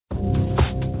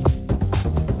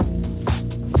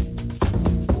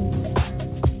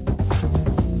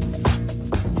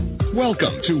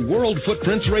Welcome to World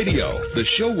Footprints Radio, the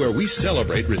show where we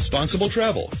celebrate responsible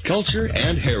travel, culture,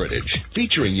 and heritage.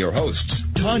 Featuring your hosts,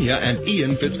 Tanya and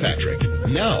Ian Fitzpatrick.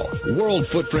 Now, World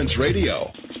Footprints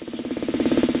Radio.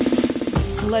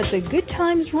 Let the good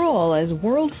times roll as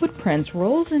World Footprints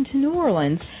rolls into New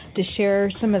Orleans to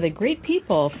share some of the great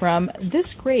people from this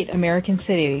great American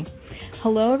city.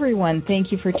 Hello, everyone.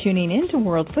 Thank you for tuning in to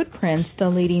World Footprints, the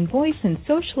leading voice in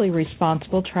socially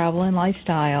responsible travel and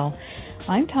lifestyle.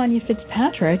 I'm Tanya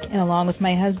Fitzpatrick, and along with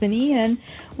my husband Ian,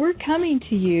 we're coming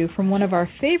to you from one of our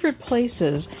favorite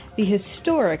places, the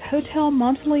historic Hotel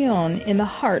Monteleone in the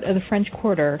heart of the French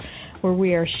Quarter, where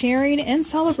we are sharing and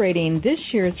celebrating this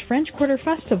year's French Quarter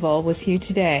Festival with you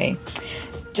today.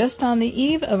 Just on the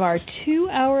eve of our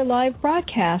 2-hour live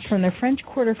broadcast from the French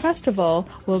Quarter Festival,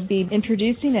 we'll be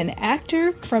introducing an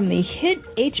actor from the hit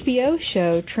HBO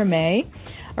show Treme,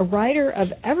 a writer of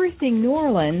Everything New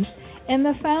Orleans, and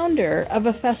the founder of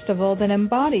a festival that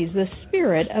embodies the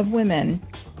spirit of women.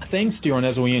 Thanks, dear, and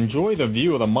as we enjoy the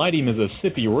view of the mighty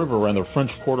Mississippi River and the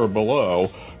French Quarter below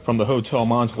from the Hotel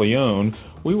Monteleone,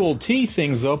 we will tee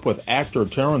things up with actor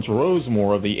Terrence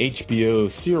Rosemore of the HBO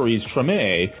series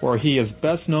Treme, where he is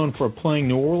best known for playing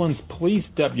New Orleans Police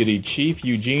Deputy Chief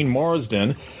Eugene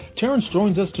Marsden. Terrence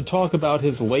joins us to talk about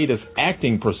his latest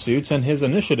acting pursuits and his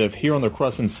initiative here in the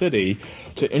Crescent City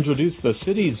to introduce the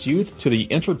city's youth to the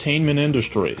entertainment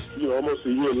industry. Almost a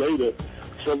year later,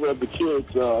 several of the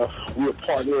kids we are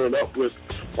partnering up with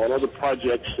on other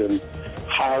projects and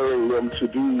hiring them to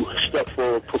do stuff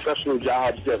for professional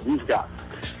jobs that we've got.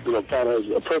 Kind of as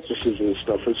apprentices and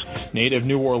stuff. Native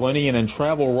New Orleanian and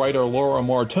travel writer Laura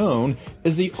Martone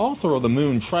is the author of the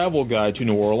Moon Travel Guide to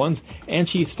New Orleans, and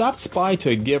she stops by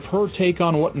to give her take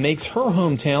on what makes her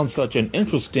hometown such an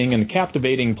interesting and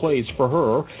captivating place for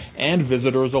her and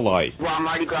visitors alike. While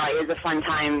Mardi Gras is a fun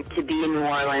time to be in New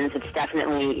Orleans, it's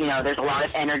definitely, there's a lot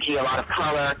of energy, a lot of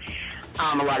color,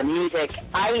 a lot of music.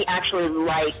 I actually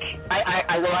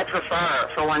I prefer,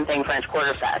 for one thing, French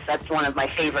Quarter Fest. That's one of my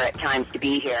favorite times to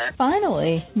be here.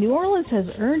 Finally, New Orleans has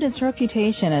earned its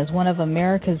reputation as one of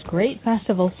America's great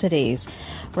festival cities.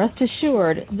 Rest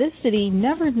assured, this city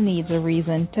never needs a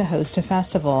reason to host a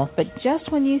festival. But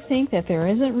just when you think that there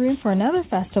isn't room for another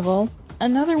festival,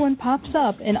 another one pops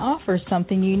up and offers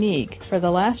something unique. For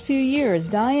the last few years,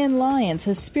 Diane Lyons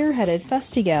has spearheaded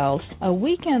Festigals, a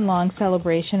weekend-long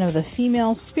celebration of the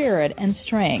female spirit and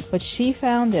strength, which she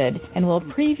founded, and will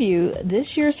preview this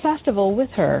year's festival with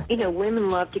her.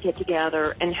 Women love to get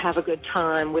together and have a good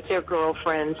time with their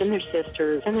girlfriends and their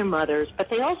sisters and their mothers, but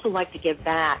they also like to give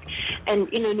back. And,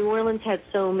 New Orleans had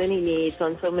so many needs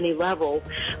on so many levels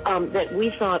that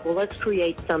we thought, well, let's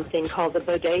create something called the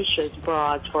Bodacious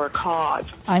Bras for a Cause.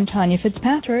 I'm Tanya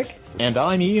Fitzpatrick. And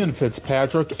I'm Ian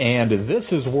Fitzpatrick, and this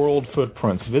is World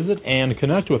Footprints. Visit and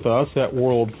connect with us at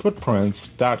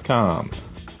worldfootprints.com.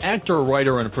 Actor,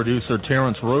 writer, and producer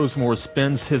Terrence Rosemore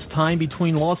spends his time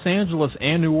between Los Angeles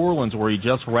and New Orleans, where he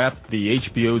just wrapped the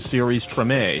HBO series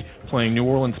Treme, playing New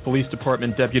Orleans Police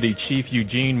Department Deputy Chief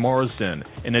Eugene Marsden.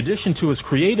 In addition to his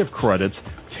creative credits,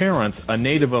 Terrence, a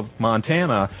native of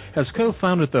Montana, has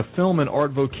co-founded the Film and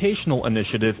Art Vocational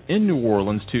Initiative in New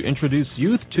Orleans to introduce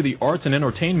youth to the arts and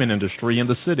entertainment industry in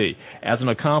the city. As an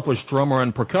accomplished drummer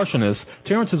and percussionist,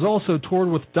 Terrence has also toured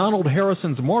with Donald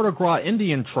Harrison's Mardi Gras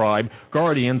Indian tribe,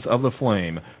 Guardians of the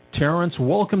Flame. Terrence,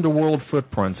 welcome to World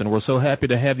Footprints, and we're so happy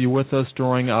to have you with us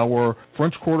during our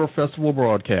French Quarter Festival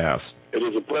broadcast. It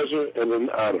is a pleasure and an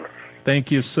honor.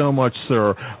 Thank you so much,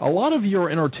 sir. A lot of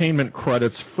your entertainment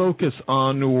credits focus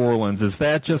on New Orleans. Is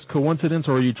that just coincidence,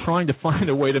 or are you trying to find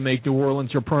a way to make New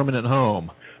Orleans your permanent home?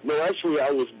 No, actually,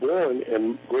 I was born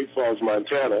in Great Falls,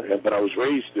 Montana, but I was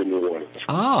raised in New Orleans.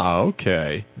 Ah,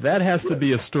 okay. That has to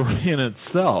be a story in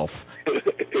itself.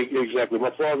 Exactly. My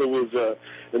father was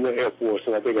in the Air Force,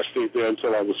 and I think I stayed there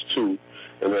until I was 2.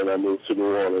 And then I moved to New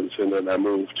Orleans, and then I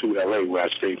moved to L.A., where I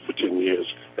stayed for 10 years.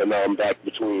 And now I'm back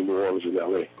between New Orleans and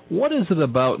L.A. What is it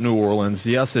about New Orleans?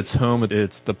 Yes, it's home.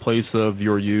 It's the place of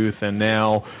your youth and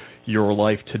now your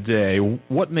life today.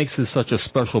 What makes it such a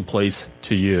special place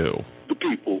to you? The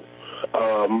people.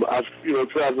 I've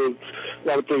traveled a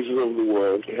lot of places over the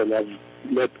world, and I've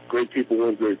met great people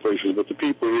in great places. But the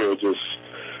people here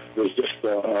there's just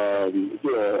a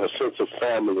sense of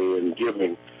family and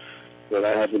giving that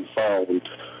I haven't found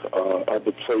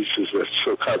other places that's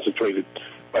so concentrated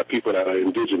by people that are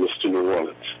indigenous to New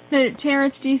Orleans. Now,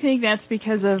 Terrence, do you think that's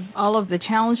because of all of the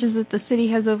challenges that the city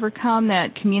has overcome,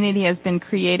 that community has been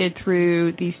created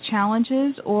through these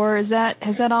challenges, or has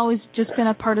that always just been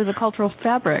a part of the cultural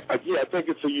fabric? I think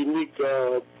it's a unique,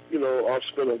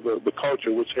 offspring of the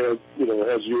culture, which has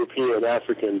European,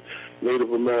 African,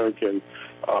 Native American,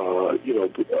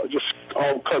 just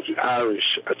all country,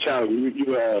 Irish, Italian.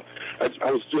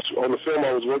 I was just on the film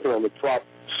I was working on. The prop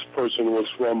person was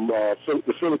from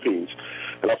the Philippines,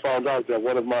 and I found out that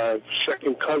one of my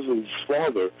second cousin's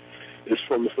father is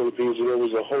from the Philippines, and there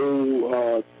was a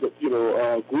whole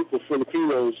group of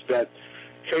Filipinos that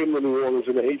came to New Orleans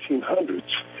in the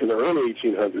 1800s, in the early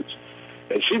 1800s,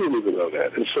 and she didn't even know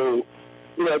that. And so,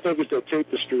 I think it's that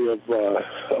tapestry of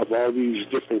all these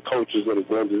different cultures that have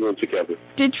blended in together.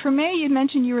 Did Treme, you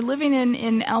mentioned you were living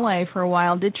in L.A. for a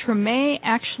while. Did Treme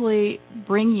actually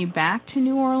bring you back to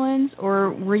New Orleans,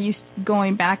 or were you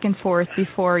going back and forth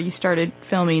before you started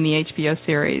filming the HBO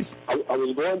series? I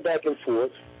was going back and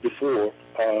forth before,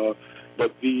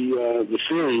 but the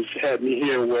series had me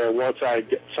here where once I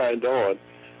signed on,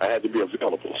 I had to be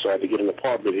available, so I had to get an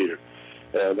apartment here.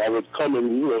 And I would come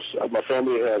and, my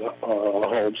family had a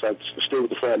home, so I'd stay with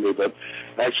the family, but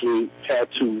actually had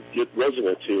to get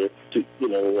residents here to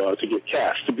get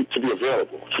cast, to be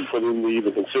available, for them to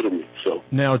even consider me. So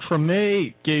now,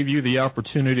 Treme gave you the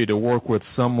opportunity to work with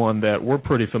someone that we're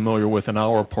pretty familiar with in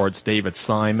our parts, David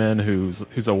Simon,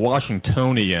 who's a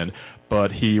Washingtonian,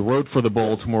 but he wrote for the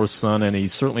Baltimore Sun, and he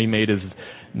certainly made his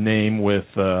name with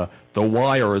The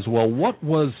Wire as well. What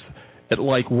was it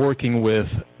like working with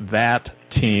that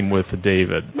team with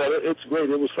David? No, it's great.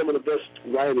 It was some of the best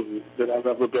writing that I've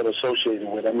ever been associated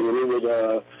with. I mean, it was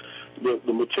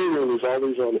the material was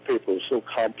always on the paper. It was so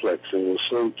complex and it was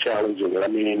so challenging. And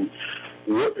I mean,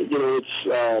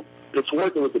 it's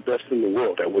working with the best in the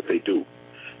world at what they do.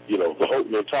 The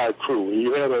entire crew. And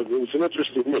it was an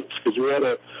interesting mix because you had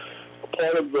a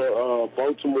part of the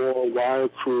Baltimore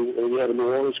Wire crew, and you had a New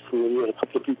Orleans crew, and you had a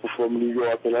couple of people from New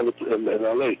York and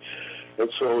L.A. And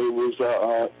so it was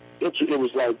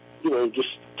like,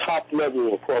 just top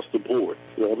level across the board.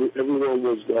 Everyone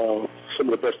was some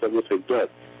of the best at what they've done.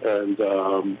 And,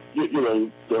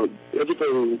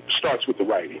 everything starts with the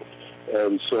writing.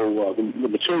 And so the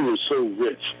material is so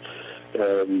rich.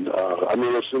 And,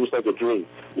 it was like a dream,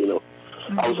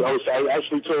 Mm-hmm. I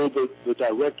actually told the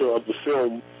director of the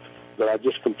film that I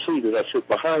just completed, I said,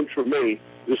 behind Treme,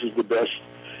 this is the best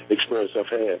experience I've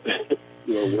had,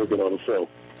 working on a film.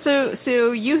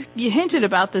 So you hinted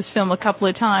about this film a couple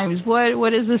of times.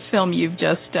 What is this film you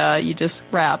just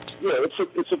wrapped? Yeah,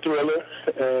 it's a thriller,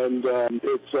 and I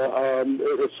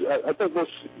think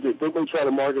they've been trying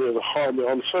to market it as a horror movie.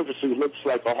 On the surface, it looks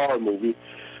like a horror movie,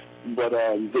 but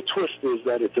the twist is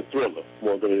that it's a thriller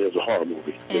more than it is a horror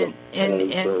movie. And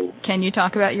so, can you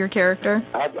talk about your character?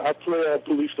 I play a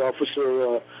police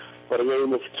officer by the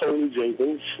name of Tony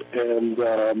Jenkins, and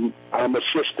I'm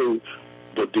assisting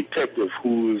the detective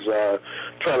who's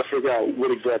trying to figure out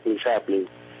what exactly is happening,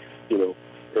 in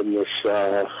this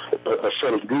a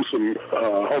set of gruesome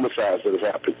homicides that have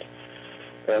happened.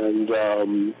 And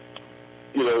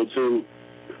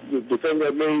the thing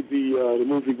that made the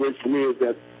movie great for me is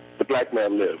that the black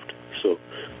man lived. So.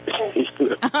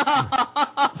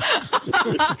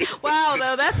 Wow,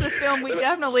 though, that's a film we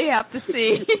definitely have to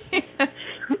see.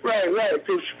 Right.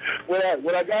 Because when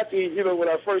I got when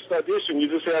I first auditioned, you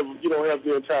just don't have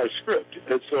the entire script,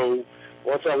 and so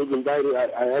once I was invited,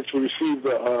 I actually received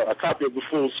a copy of the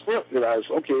full script, and I was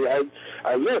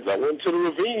I lived. I went to the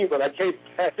ravine, but I came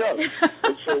back up,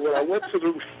 and so when I went to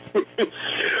the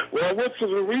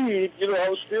read, I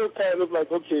was still kind of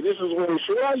like, okay, this is when we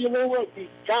said, well, you know what, we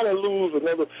gotta lose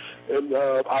another, and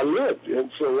I lived, and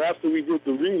so after we did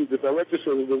the read, the director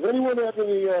said, does anyone have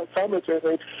any comments or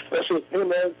anything? I said, hey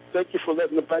man, thank you for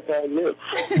letting the black guy live.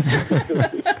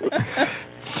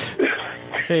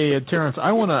 Hey, Terrence,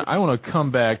 I want to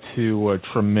come back to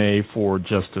Treme for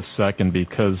just a second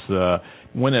because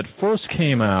when it first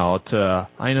came out,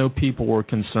 I know people were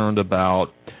concerned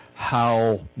about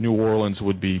how New Orleans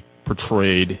would be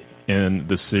portrayed in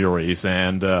the series,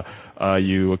 and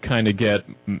you kind of get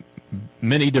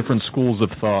many different schools of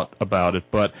thought about it.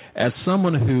 But as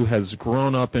someone who has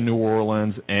grown up in New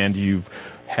Orleans and you've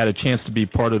had a chance to be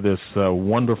part of this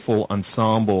wonderful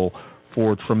ensemble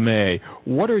for Treme,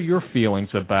 what are your feelings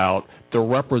about the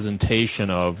representation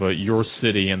of your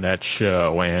city in that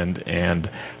show and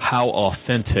how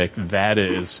authentic that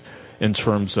is in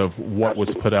terms of what was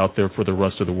put out there for the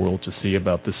rest of the world to see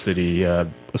about the city,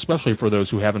 especially for those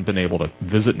who haven't been able to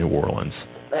visit New Orleans?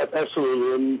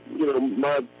 Absolutely. And,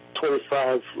 my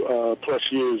 25 plus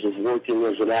years of working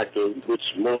as an actor, which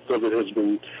most of it has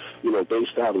been,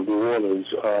 based out of New Orleans,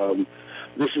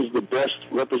 this is the best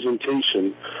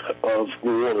representation of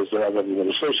New Orleans that I've ever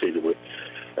been associated with.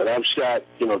 And I've shot,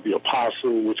 The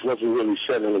Apostle, which wasn't really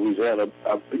set in Louisiana.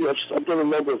 I've done a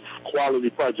number of quality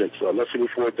projects, Leslie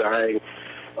Fort Dying,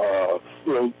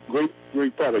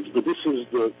 great projects. But this is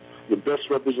the best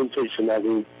representation. I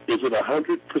mean, is it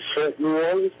 100% New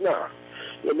Orleans? Nah.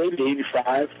 Maybe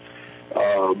 85,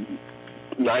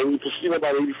 90%,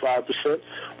 about 85%.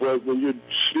 But when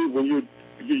you're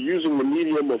using the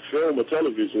medium of film or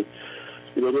television,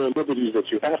 there are liberties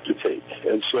that you have to take.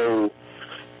 And so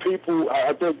people,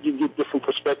 I think you get different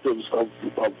perspectives of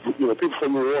people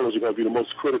from New Orleans are going to be the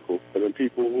most critical. And then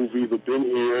people who've either been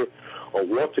here or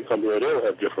want to come here, they'll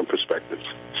have different perspectives.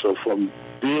 So from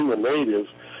being a native,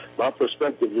 my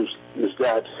perspective is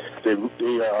that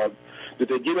did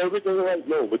they get everything right?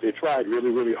 No, but they tried really,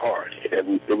 really hard,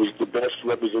 and it was the best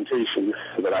representation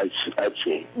that I've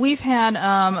seen. We've had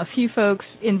a few folks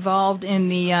involved in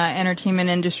the entertainment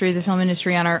industry, the film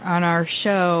industry, on our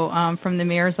show, from the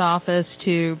mayor's office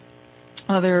to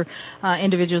other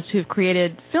individuals who've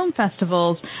created film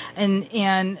festivals,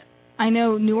 and I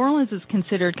know New Orleans is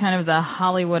considered kind of the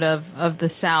Hollywood of the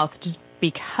South, just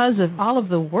because of all of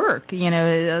the work.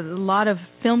 A lot of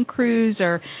film crews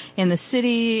are in the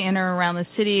city and are around the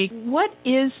city. What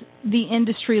is the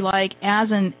industry like as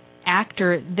an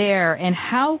actor there, and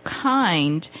how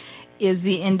kind is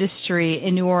the industry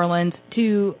in New Orleans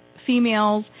to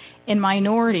females and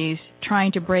minorities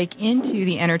trying to break into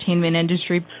the entertainment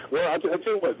industry? Well, I tell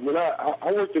you what, when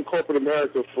I worked in corporate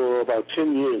America for about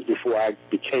 10 years before I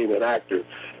became an actor.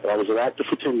 I was an actor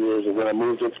for 10 years, and when I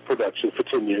moved into production for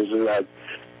 10 years, and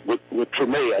with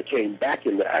Treme, I came back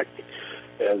into acting,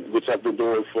 which I've been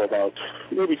doing for about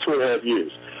maybe 2.5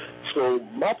 years. So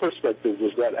my perspective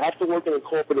was that after working in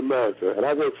corporate America, and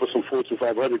I worked for some Fortune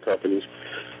 500 companies,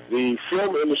 the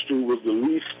film industry was the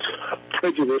least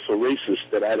prejudiced or racist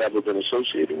that I'd ever been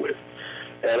associated with.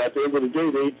 And at the end of the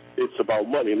day, it's about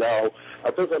money. Now,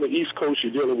 I think on the East Coast,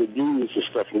 you're dealing with unions and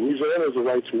stuff. Louisiana is a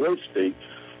right-to-work state,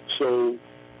 so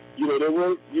you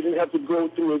didn't have to go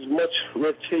through as much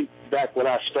red tape back when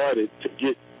I started to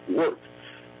get work.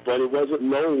 But it wasn't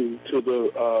known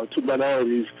to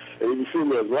minorities and even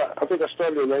females. I think I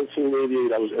started in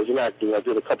 1988. I was as an actor. I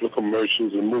did a couple of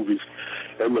commercials and movies,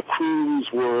 and the crews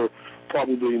were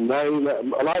probably 90.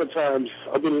 A lot of times,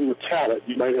 other than the talent,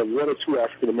 you might have 1 or 2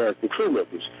 African American crew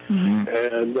members. Mm-hmm.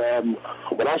 And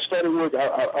when I started work,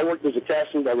 I worked as a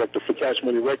casting director for Cash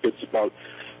Money Records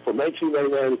from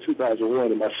 1999 to 2001,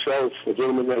 and myself, a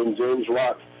gentleman named James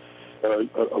Rock,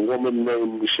 a woman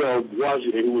named Michelle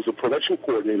Boisier, who was a production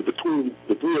coordinator. Between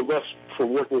the three of us from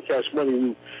working with Cash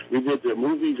Money, we did their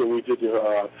movies and we did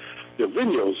their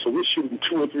videos. So we're shooting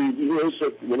 2 or 3 years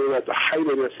when they were at the height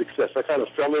of their success. I kind of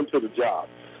fell into the job.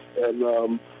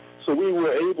 And so we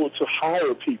were able to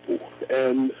hire people.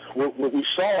 And what we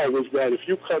saw was that if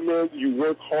you come in, you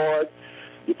work hard,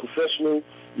 you're professional,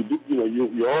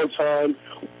 you're on time,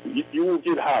 you will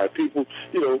get hired. People,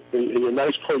 and you're a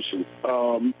nice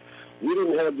person. We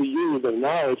didn't have the union, but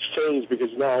now it's changed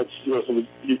because now it's,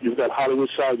 you've got Hollywood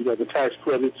side, you've got the tax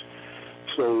credits,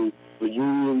 so the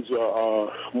unions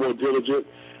are more diligent,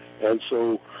 and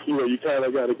so, you kind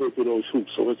of got to go through those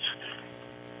hoops. So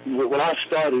when I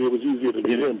started, it was easier to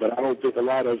get in, but I don't think a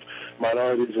lot of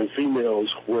minorities and females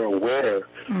were aware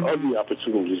of the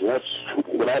opportunities. And that's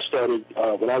when I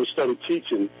started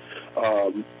teaching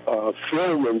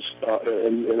film and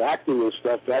acting and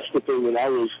stuff. That's the thing that I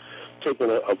was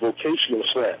taking a vocational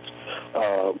slant.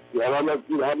 And I'm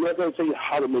not going to tell you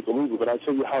how to make a movie, but I'll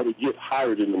tell you how to get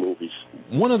hired in the movies.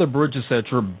 One of the bridges that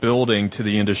you're building to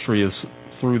the industry is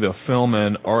through the Film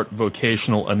and Art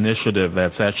Vocational Initiative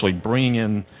that's actually bringing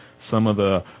in some of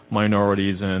the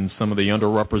minorities and some of the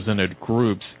underrepresented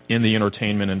groups in the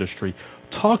entertainment industry.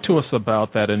 Talk to us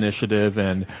about that initiative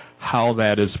and how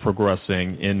that is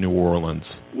progressing in New Orleans.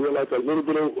 We're like a little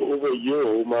bit over a year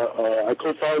old. I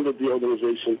co-founded the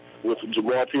organization with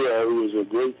Jamal Pierre, who is a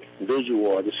great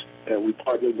visual artist, and we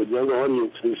partnered with young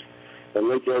audiences at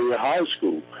Lake Area High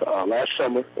School last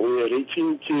summer. We had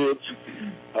 18 kids.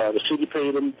 The city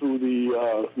paid them through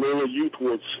the Maryland Youth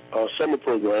Works summer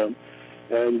program,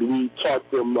 and we taught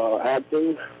them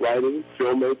acting, writing,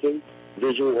 filmmaking,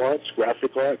 visual arts,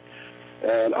 graphic art,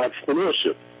 and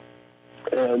entrepreneurship.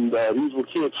 And these were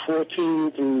kids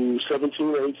 14 through 17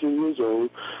 or 18 years old.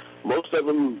 Most of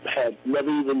them had never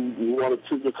even wanted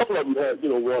to. A couple of them had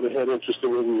interest in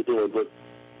what we were doing, but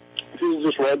these were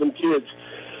just random kids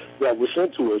that were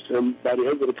sent to us. And by the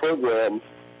end of the program,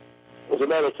 as a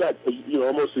matter of fact,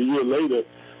 almost a year later,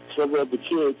 several of the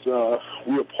kids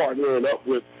we are partnering up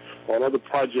with on other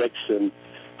projects and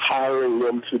hiring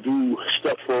them to do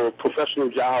stuff for professional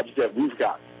jobs that we've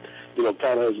got,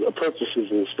 kind of as apprentices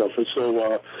and stuff. And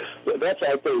so that's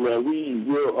our thing, man.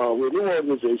 We're a new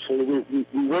organization.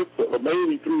 We work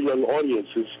mainly through young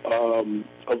audiences of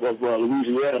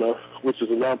Louisiana, which is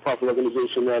a nonprofit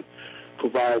organization that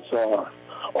provides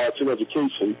arts and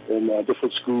education in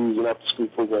different schools and after-school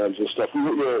programs and stuff.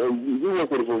 We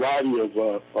work with a variety of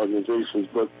organizations,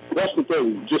 but that's the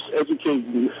thing, just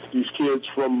educating these kids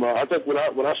from, I think when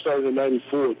I started in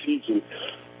 94 teaching,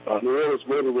 New Orleans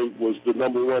murder rate was the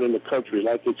number one in the country,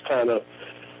 like it's kind of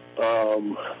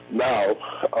now.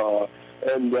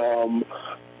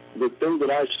 The thing that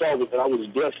I saw was that I was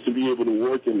blessed to be able to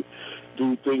work and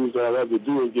do things that I had to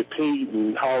do and get paid,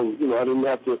 and how,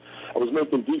 I was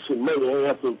making decent money. I didn't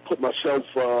have to put myself,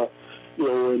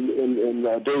 in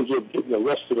danger of getting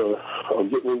arrested or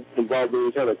getting involved in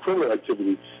any kind of criminal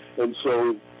activity. And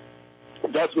so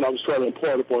that's what I was trying to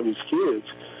impart upon these kids,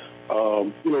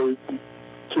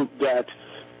 that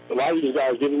a lot of these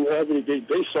guys didn't have any,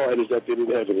 they saw it as that they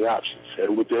didn't have any options.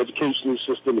 And with the educational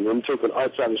system and them taking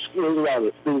arts out of school, there's a lot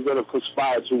of things that have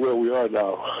conspired to where we are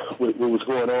now with what's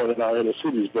going on in our inner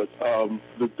cities. But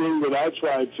the thing that I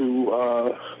tried to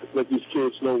let these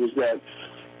kids know is that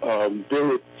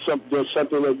there's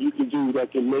something that you can do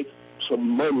that can make some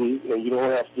money, and you don't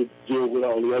have to deal with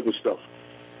all the other stuff,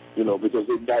 because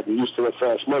they've gotten used to that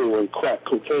fast money when crack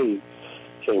cocaine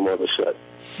came on the set.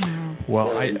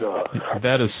 Well,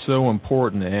 that is so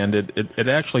important, and it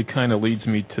actually kind of leads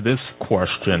me to this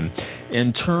question.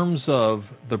 In terms of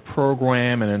the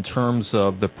program and in terms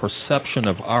of the perception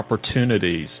of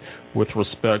opportunities with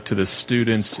respect to the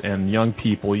students and young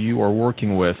people you are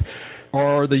working with,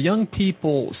 are the young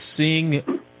people seeing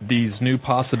these new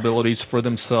possibilities for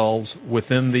themselves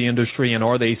within the industry, and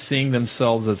are they seeing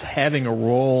themselves as having a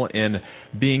role in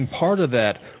being part of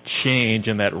that change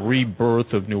and that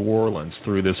rebirth of New Orleans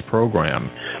through this program?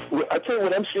 I tell you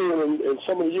what I'm seeing in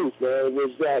some of the youth, man,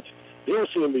 was that they were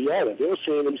seeing beyond it. They were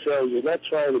seeing themselves as not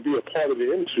trying to be a part of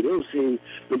the industry. They were seeing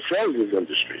themselves as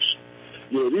industries.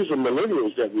 These are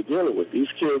millennials that we're dealing with. These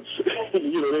kids, they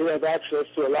have access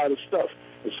to a lot of stuff.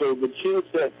 And so the kids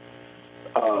that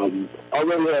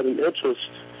already had an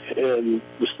interest in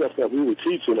the stuff that we were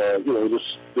teaching, the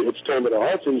entertainment and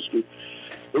arts industry,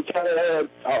 they kind of had,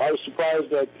 I was surprised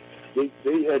that they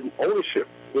had ownership,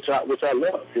 which I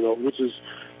love, which is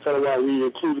kind of why we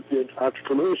included the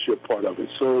entrepreneurship part of it.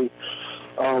 So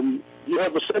you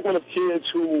have a segment of kids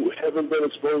who haven't been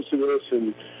exposed to this,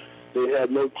 and they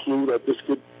had no clue that this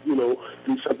could, be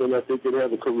something that they could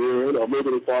have a career in, or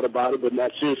maybe they thought about it, but not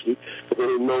seriously, because they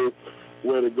didn't know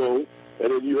where to go.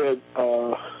 And then you had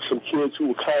some kids who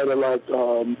were kind of like,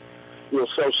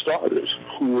 self-starters,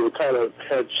 who were kind of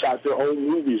had shot their own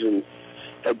movies and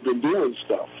had been doing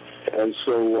stuff. And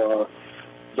so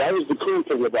that was the cool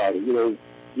thing about it.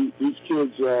 These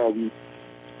kids,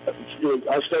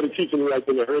 I started teaching like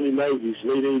in the early 90s,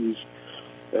 late 80s,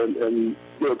 and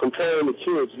comparing the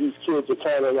kids, these kids are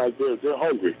kind of like they're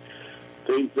hungry.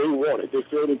 They want it. They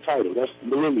feel entitled. That's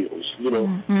millennials,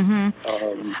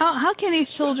 Mm-hmm. How can these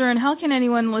children, how can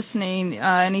anyone listening,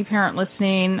 any parent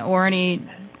listening or any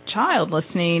child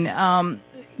listening,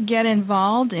 get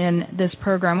involved in this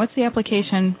program? What's the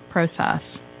application process?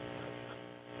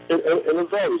 It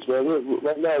varies, man.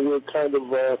 Right now we're kind of,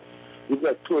 we've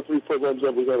got 2 or 3 programs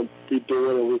that we're going to be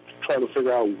doing, and we're trying to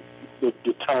figure out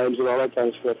the times and all that kind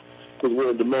of stuff because we're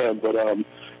in demand. But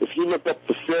if you look up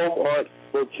the Film Art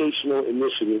Vocational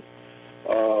Initiative,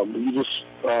 you just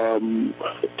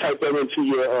type that into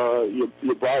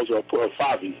your browser,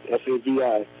 FAVI,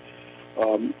 F-A-V-I.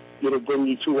 It'll bring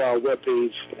you to our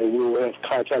webpage, and we'll have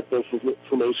contact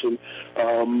information.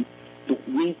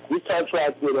 We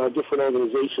contract with different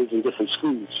organizations in different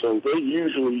schools, so they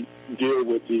usually deal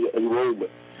with the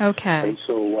enrollment. Okay. And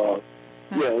so,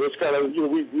 it's kind of,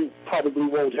 we probably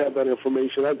won't have that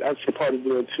information. I'd say probably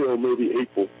until maybe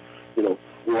April,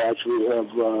 we'll actually have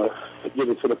get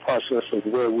into the process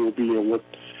of where we'll be and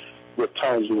what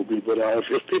times we'll be. But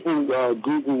if people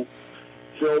Google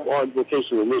Film Art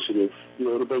Vocational Initiative,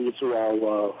 it'll bring you to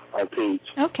our page.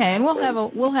 Okay, and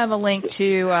we'll have a link to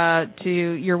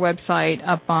your website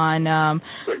up on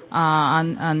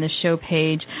the show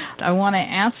page. I want to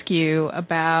ask you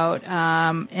about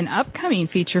an upcoming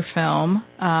feature film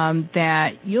that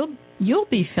you'll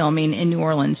be filming in New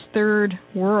Orleans, Third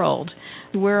World.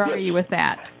 Where are you with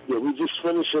that? Yeah, we're just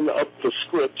finishing up the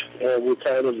script, and we're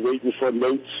kind of waiting for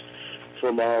notes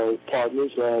from our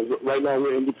partners. Right now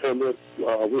we're independent.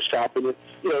 We're shopping it.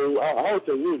 Our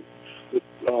thing is,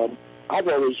 I've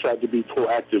always tried to be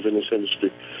proactive in this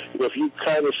industry. If you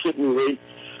kind of sit and wait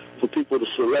for people to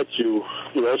select you,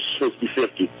 it's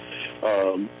 50-50.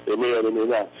 They may or they may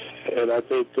not. And I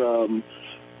think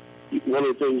one of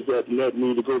the things that led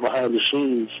me to go behind the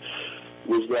scenes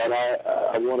was that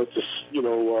I wanted to, see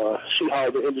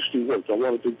how the industry worked.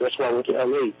 That's why I went to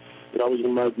L.A. I was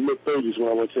in my mid-30s when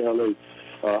I went to L.A.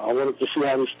 I wanted to see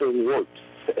how this thing worked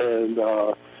and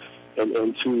to,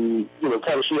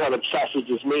 kind of see how the sausage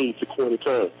is made, to coin a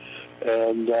term.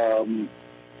 And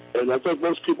I think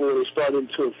most people, when they start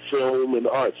into film and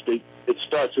arts, it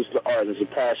starts as the art, as a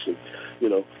passion,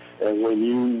 And when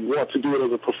you want to do it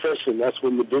as a profession, that's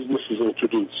when the business is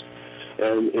introduced.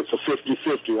 And it's a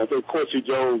 50-50. I think Quincy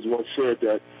Jones once said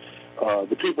that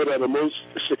the people that are most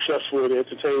successful in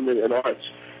entertainment and arts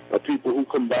are people who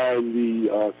combine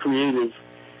the creative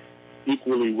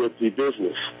equally with the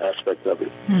business aspect of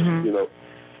it,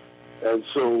 And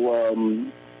so,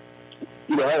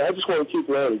 I just want to keep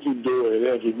learning, keep doing it,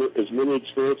 have as many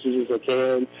experiences as I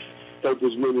can, help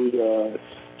as many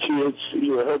kids,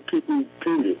 help people,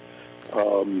 period.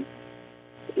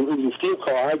 It was in Steel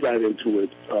Car I got into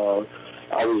it.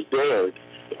 I was dared.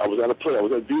 I was at a play. I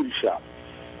was at a beauty shop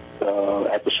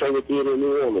at the Shangri Theater in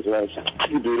New Orleans. And I said,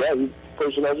 you do that? And the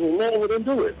person I said, no, we didn't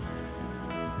do it.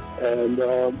 And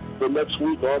the next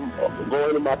week, I'm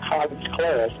going to my college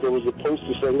class. There was a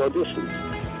poster saying audition.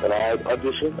 And I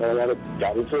auditioned, and I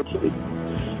got into a play.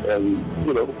 And,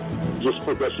 just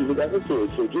progressively got into it.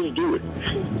 So just do it.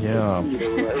 Yeah.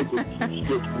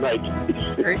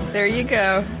 There you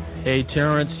go. Hey,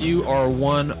 Terrence, you are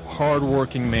one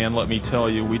hard-working man, let me tell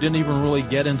you. We didn't even really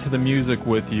get into the music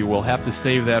with you. We'll have to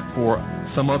save that for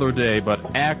some other day. But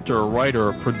actor,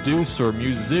 writer, producer,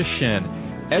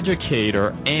 musician, educator,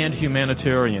 and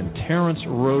humanitarian, Terrence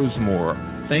Rosemore.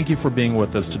 Thank you for being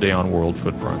with us today on World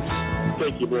Footprints.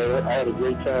 Thank you, man. I had a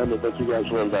great time, and thank you guys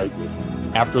for inviting me.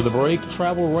 After the break,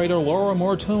 travel writer Laura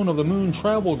Martone of the Moon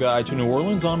Travel Guide to New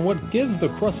Orleans on what gives the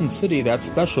Crescent City that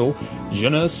special je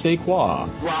ne sais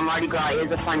quoi. Well, Mardi Gras is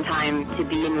a fun time to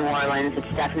be in New Orleans.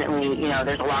 It's definitely,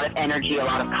 there's a lot of energy, a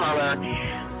lot of color,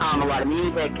 a lot of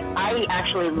music. I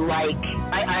actually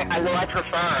I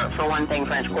prefer, for one thing,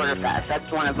 French Quarter Fest.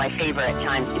 That's one of my favorite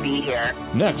times to be here.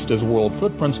 Next, as World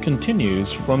Footprints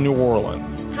continues from New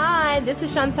Orleans. Hi, this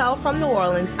is Chantel from New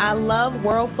Orleans. I love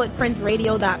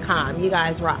WorldFootprintsRadio.com. You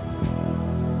guys rock.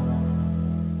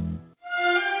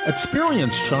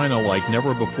 Experience China like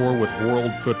never before with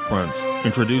World Footprints.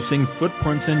 Introducing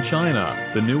Footprints in China,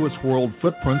 the newest World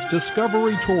Footprints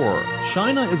Discovery Tour.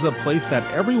 China is a place that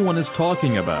everyone is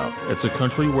talking about. It's a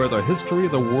country where the history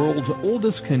of the world's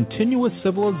oldest continuous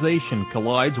civilization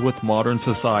collides with modern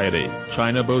society.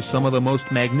 China boasts some of the most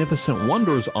magnificent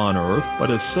wonders on Earth,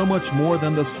 but is so much more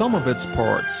than the sum of its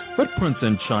parts. Footprints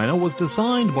in China was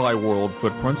designed by World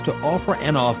Footprints to offer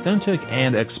an authentic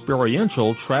and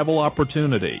experiential travel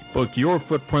opportunity. Book your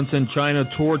Footprints in China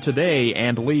tour today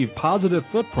and leave positive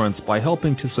footprints by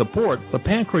helping to support the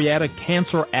Pancreatic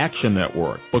Cancer Action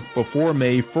Network. Book before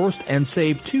May 1st and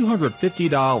save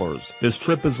 $250. This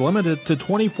trip is limited to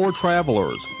 24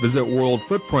 travelers. Visit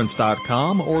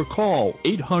worldfootprints.com or call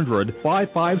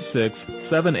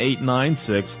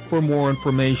 800-556-7896 for more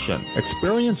information.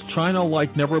 Experience China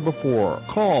like never before.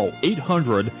 Call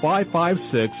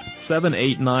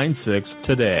 800-556-7896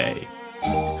 today.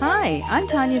 Hi, I'm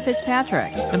Tanya Fitzpatrick.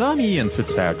 And I'm Ian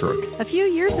Fitzpatrick. A few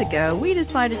years ago, we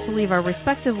decided to leave our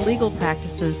respective legal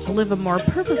practices to live a more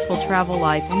purposeful travel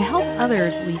life and help others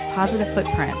leave positive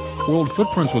footprints. World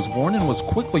Footprints was born and was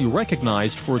quickly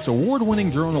recognized for its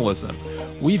award-winning journalism.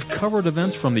 We've covered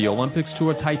events from the Olympics to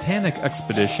a Titanic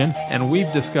expedition, and we've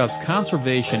discussed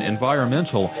conservation,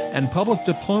 environmental, and public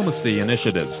diplomacy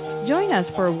initiatives. Join us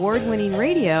for award-winning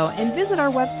radio and visit our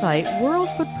website,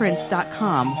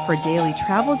 worldfootprints.com, for daily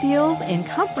travel deals and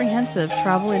comprehensive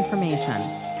travel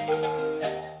information.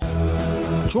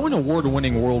 Join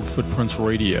award-winning World Footprints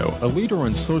Radio, a leader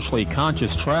in socially conscious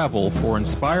travel, for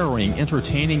inspiring,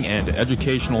 entertaining, and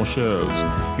educational shows.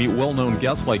 Meet well-known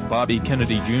guests like Bobby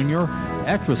Kennedy Jr.,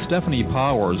 actress Stephanie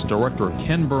Powers, director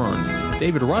Ken Burns,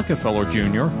 David Rockefeller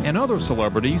Jr., and other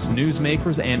celebrities,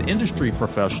 newsmakers, and industry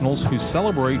professionals who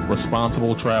celebrate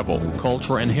responsible travel,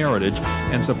 culture, and heritage,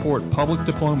 and support public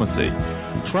diplomacy.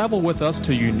 Travel with us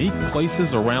to unique places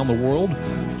around the world.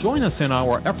 Join us in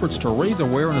our efforts to raise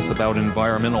awareness about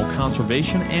environmental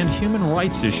conservation and human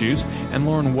rights issues, and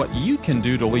learn what you can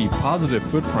do to leave positive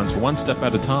footprints one step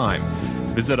at a time.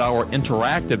 Visit our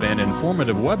interactive and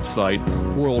informative website,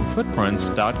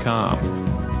 worldfootprints.com.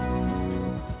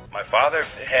 My father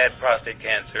had prostate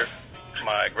cancer,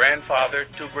 My grandfather,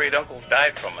 2 great-uncles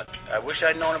died from it. I wish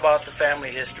I'd known about the family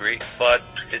history, but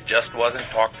it just wasn't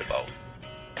talked about.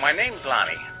 My name's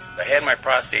Lonnie. I had my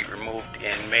prostate removed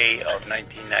in May of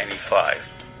 1995,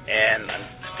 and I'm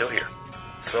still here.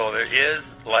 So there is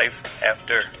life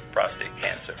after prostate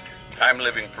cancer. I'm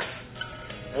living proof.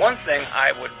 One thing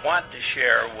I would want to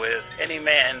share with any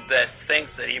man that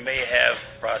thinks that he may have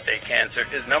prostate cancer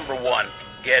is, number 1,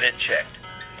 get it checked.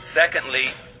 Secondly,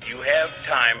 you have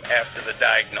time after the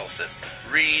diagnosis.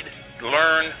 Read,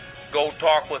 learn, go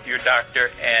talk with your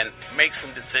doctor, and make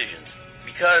some decisions.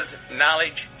 Because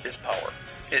knowledge is power.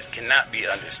 It cannot be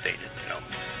understated,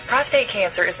 Prostate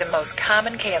cancer is the most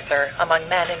common cancer among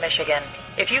men in Michigan.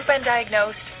 If you've been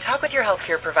diagnosed, talk with your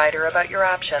healthcare provider about your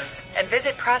options and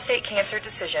visit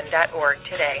prostatecancerdecision.org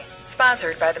today.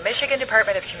 Sponsored by the Michigan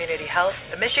Department of Community Health,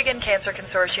 the Michigan Cancer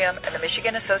Consortium, and the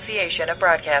Michigan Association of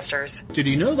Broadcasters. Did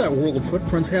you know that World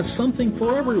Footprints has something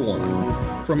for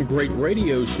everyone? From great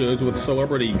radio shows with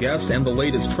celebrity guests and the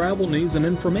latest travel news and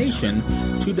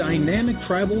information to dynamic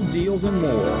travel deals and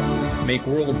more. Make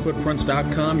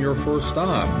WorldFootprints.com your first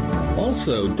stop.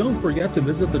 Also, don't forget to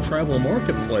visit the travel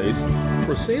marketplace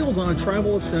for sales on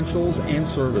travel essentials and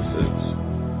services.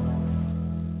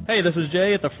 Hey, this is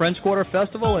Jay at the French Quarter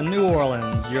Festival in New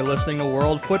Orleans. You're listening to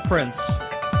World Footprints.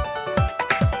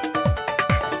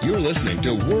 You're listening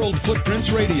to World Footprints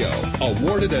Radio,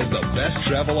 awarded as the best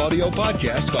travel audio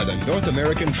podcast by the North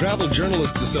American Travel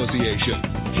Journalists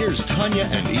Association. Here's Tanya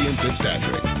and Ian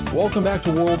Fitzpatrick. Welcome back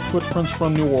to World Footprints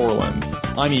from New Orleans.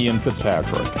 I'm Ian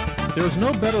Fitzpatrick. There's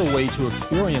no better way to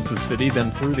experience a city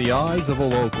than through the eyes of a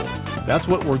local. That's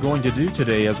what we're going to do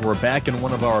today as we're back in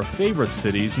one of our favorite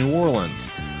cities, New Orleans.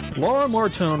 Laura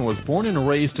Martone was born and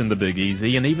raised in the Big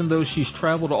Easy, and even though she's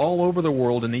traveled all over the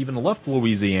world and even left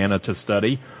Louisiana to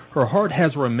study, her heart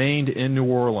has remained in New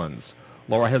Orleans.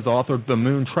 Laura has authored the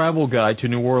Moon Travel Guide to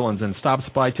New Orleans and stops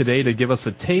by today to give us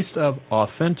a taste of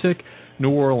authentic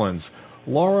New Orleans.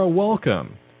 Laura,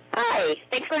 welcome. Hi,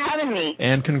 thanks for having me.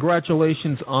 And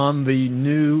congratulations on the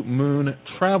new Moon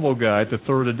Travel Guide, the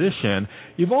 3rd edition.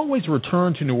 You've always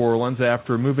returned to New Orleans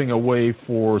after moving away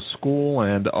for school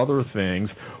and other things.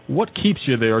 What keeps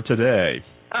you there today?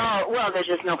 Oh, well, there's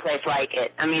just no place like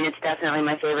it. I mean, it's definitely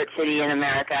my favorite city in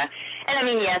America. And I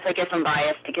mean, yes, I guess I'm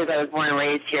biased because I was born and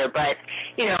raised here, but,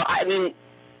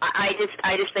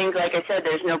 I just think, like I said,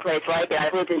 there's no place like it.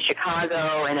 I've lived in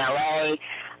Chicago and L.A.,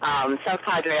 South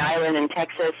Padre Island in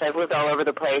Texas. I've lived all over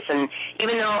the place, and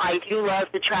even though I do love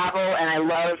to travel and I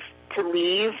love to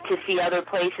leave to see other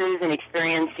places and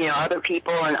experience, other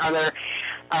people and other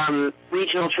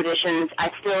regional traditions,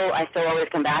 I still always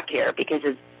come back here because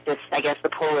it's just, I guess the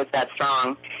pull is that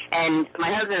strong. And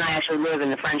my husband and I actually live in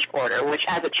the French Quarter, which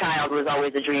as a child was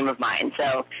always a dream of mine.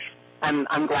 So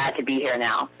I'm glad to be here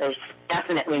now. There's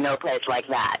definitely no place like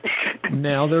that.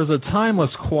 Now, there's a timeless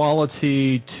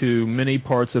quality to many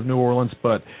parts of New Orleans,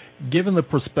 but given the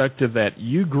perspective that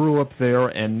you grew up there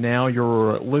and now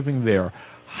you're living there,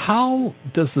 how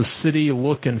does the city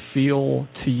look and feel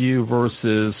to you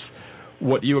versus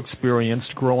what you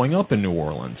experienced growing up in New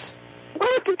Orleans? Well,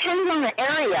 it depends on the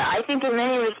area. I think in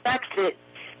many respects it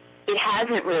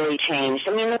hasn't really changed.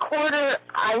 I mean, the Quarter,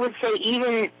 I would say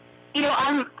even...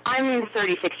 I'm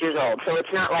 36 years old, so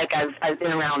it's not like I've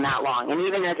been around that long. And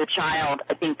even as a child,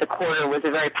 I think the Quarter was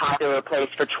a very popular place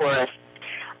for tourists.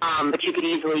 But you could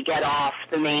easily get off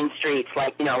the main streets,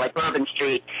 like Bourbon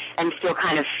Street, and still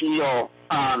kind of feel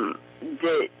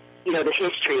the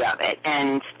history of it.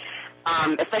 And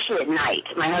especially at night.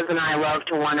 My husband and I love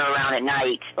to wander around at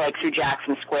night, like through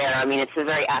Jackson Square. I mean, it's a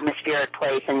very atmospheric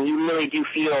place, and you really do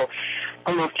feel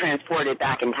almost transported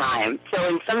back in time. So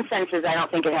in some senses, I don't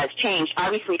think it has changed.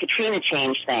 Obviously, Katrina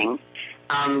changed things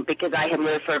because I had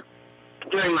lived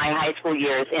during my high school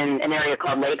years in an area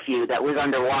called Lakeview that was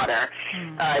underwater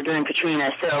during Katrina,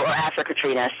 or after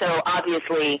Katrina. So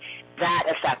obviously that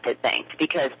affected things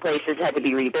because places had to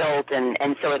be rebuilt, and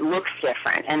so it looks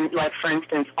different. And like, for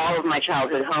instance, all of my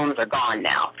childhood homes are gone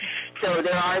now. So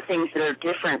there are things that are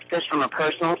different just from a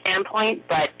personal standpoint,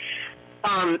 but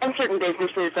and certain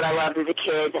businesses that I loved as a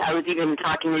kid. I was even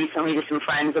talking recently to some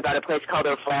friends about a place called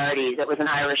O'Flaherty's. It was an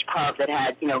Irish pub that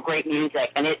had, great music,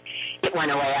 and it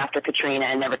went away after Katrina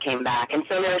and never came back. And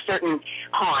so there are certain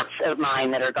haunts of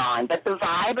mine that are gone. But the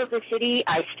vibe of the city,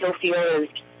 I still feel is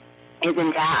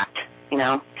intact,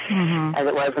 as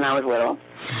it was when I was little.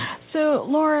 So,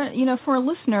 Laura, for a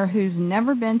listener who's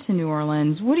never been to New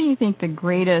Orleans, what do you think the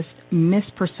greatest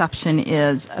misperception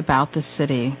is about the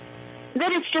city? That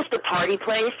it's just a party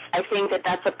place. I think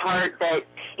that's a part that,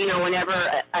 whenever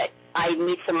I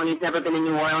meet someone who's never been in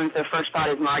New Orleans, their first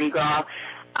thought is Mardi Gras.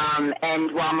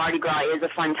 And while Mardi Gras is a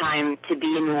fun time to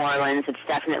be in New Orleans, it's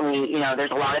definitely,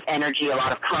 there's a lot of energy, a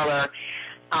lot of color,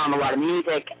 a lot of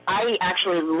music. I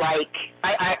actually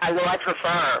I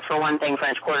prefer, for one thing,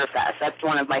 French Quarter Fest. That's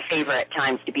one of my favorite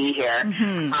times to be here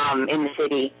in the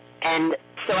city. And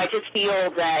so I just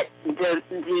feel that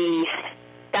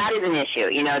that is an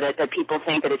issue, that people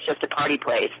think that it's just a party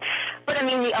place. But, I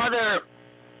mean, the other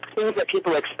things that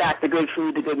people expect, the good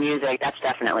food, the good music, that's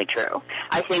definitely true.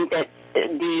 I think that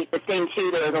the thing,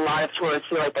 too, there's a lot of tourists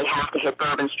feel like they have to hit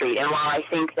Bourbon Street. And while I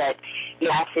think that,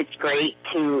 yes, it's great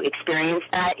to experience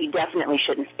that, you definitely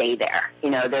shouldn't stay there.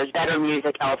 There's better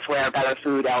music elsewhere, better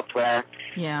food elsewhere.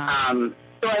 Yeah.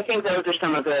 So I think those are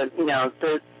some of the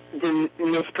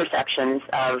misperceptions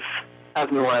of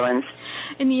New Orleans.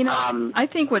 And, I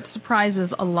think what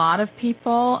surprises a lot of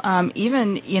people,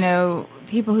 even,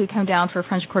 people who come down for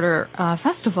French Quarter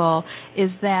Festival,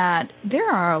 is that there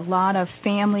are a lot of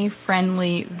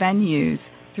family-friendly venues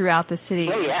throughout the city.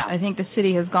 Oh, yeah. I think the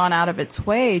city has gone out of its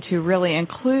way to really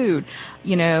include,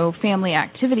 family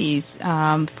activities.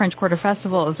 French Quarter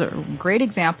Festival is a great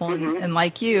example, and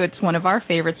like you, it's one of our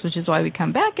favorites, which is why we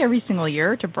come back every single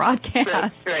year to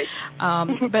broadcast. Right.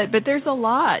 But there's a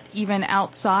lot, even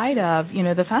outside of,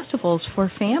 the festivals,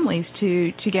 for families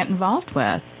to get involved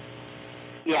with.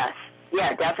 Yes.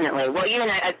 Yeah, definitely. Well,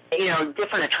 even,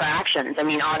 different attractions. I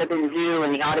mean, Audubon Zoo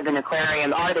and the Audubon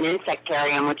Aquarium, Audubon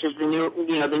Insectarium, which is the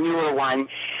newer one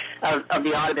of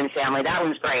the Audubon family. That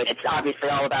one's great. It's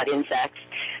obviously all about insects,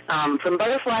 from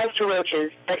butterflies to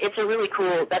roaches. But it's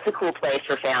that's a cool place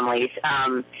for families.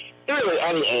 Really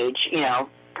any age,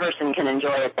 person can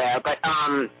enjoy it there. But,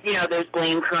 there's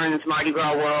Blaine Kern's Mardi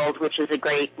Gras World, which is a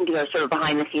great, sort of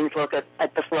behind-the-scenes look at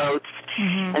the floats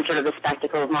and sort of the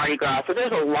spectacle of Mardi Gras. So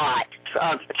there's a lot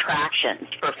of attractions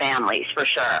for families, for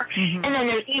sure. And then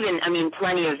there's even,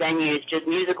 plenty of venues, just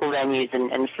musical venues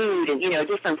and food and,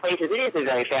 different places. It is a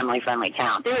very family-friendly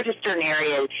town. There are just certain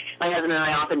areas, my husband and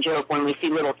I often joke when we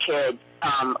see little kids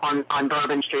on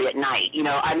Bourbon Street at night.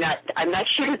 I'm not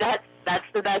sure that's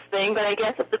the best thing, but I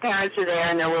guess if the parents are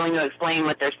there and they're willing to explain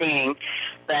what they're seeing,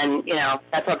 then,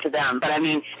 that's up to them. But,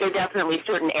 there are definitely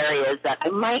certain areas that I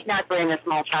might not bring a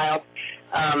small child,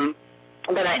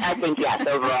 but I think, yes,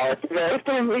 overall, it's a very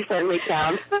family-friendly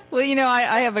town. Well,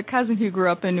 I have a cousin who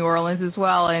grew up in New Orleans as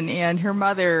well, and her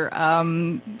mother,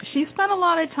 she spent a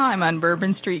lot of time on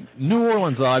Bourbon Street. New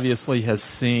Orleans obviously has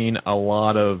seen a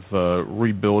lot of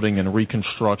rebuilding and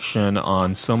reconstruction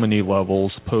on so many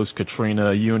levels.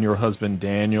 Post-Katrina, you and your husband,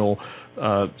 Daniel,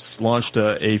 launched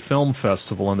a film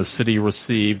festival, and the city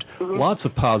received lots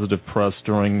of positive press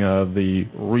during the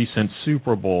recent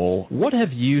Super Bowl. What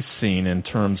have you seen in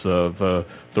terms of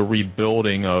the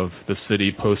rebuilding of the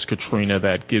city post-Katrina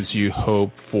that gives you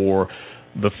hope for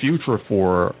the future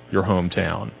for your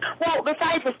hometown? Well,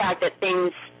 besides the fact that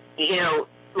things,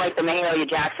 like the Mahalia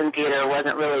Jackson Theater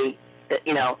wasn't really,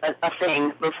 a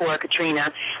thing before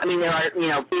Katrina. There are,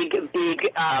 big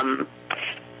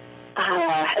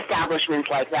establishments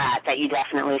like that you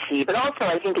definitely see. But also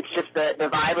I think it's just the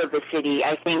vibe of the city.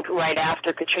 I think right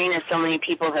after Katrina, so many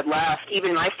people had left,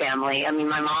 even my family.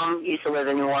 My mom used to live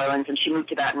in New Orleans, and she moved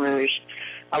to Baton Rouge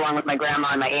along with my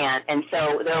grandma and my aunt. And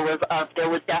so there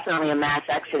was definitely a mass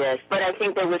exodus. But I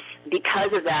think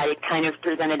because of that, it kind of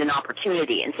presented an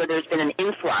opportunity. And so there's been an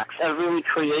influx of really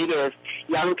creative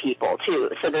young people, too.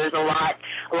 So there's a lot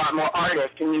more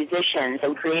artists and musicians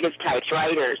and creative types,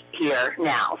 writers here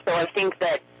now. So I think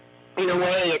that in a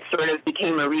way it sort of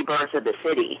became a rebirth of the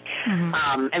city.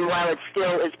 And while it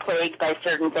still is plagued by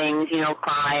certain things,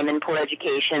 crime and poor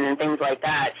education and things like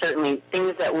that, certainly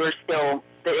things that we're still,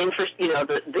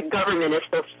 the government is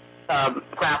still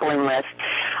grappling with,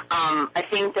 I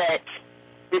think that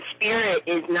the spirit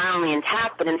is not only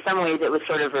intact, but in some ways it was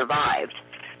sort of revived.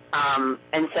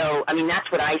 And so,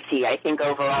 that's what I see, I think,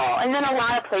 overall. And then a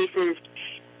lot of places,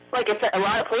 like I said, a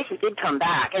lot of places did come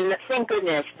back, and thank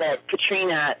goodness that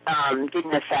Katrina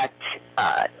didn't affect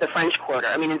the French Quarter.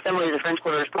 In some ways the French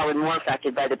Quarter is probably more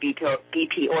affected by the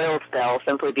BP oil spill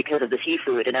simply because of the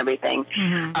seafood and everything.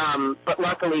 But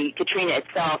luckily, Katrina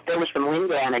itself, there was some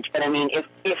wind damage, but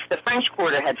if the French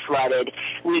Quarter had flooded,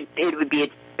 it would be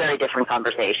a very different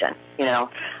conversation,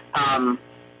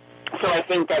 So I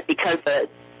think that because the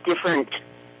different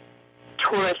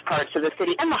tourist parts of the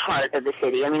city and the heart of the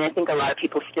city. I think a lot of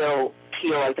people still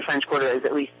feel like the French Quarter is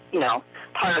at least,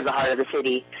 part of the heart of the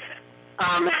city.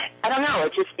 I don't know.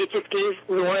 It just gave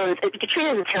New Orleans.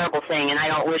 Katrina is a terrible thing, and I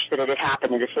don't wish that it had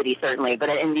happened to the city, certainly. But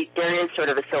there is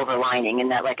sort of a silver lining in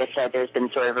that, like I said, there's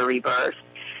been sort of a rebirth.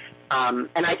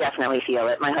 And I definitely feel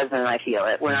it. My husband and I feel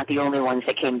it. We're not the only ones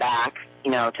that came back,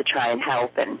 to try and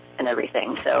help and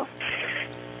everything. So.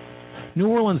 New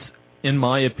Orleans, in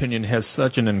my opinion, has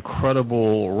such an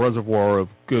incredible reservoir of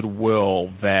goodwill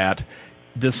that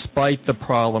despite the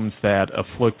problems that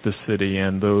afflict the city,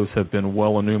 and those have been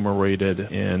well enumerated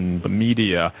in the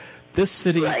media, this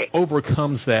city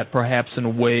overcomes that perhaps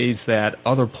in ways that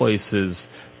other places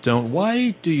don't.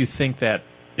 Why do you think that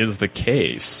is the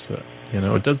case?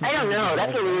 It doesn't. I don't know.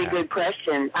 That's a really good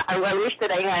question. I wish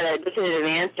that I had a definitive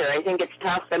answer. I think it's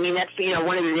tough. I mean, that's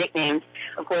one of the nicknames,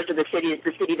 of course, of the city is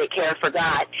the city that care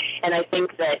forgot. And I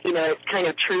think that it's kind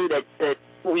of true that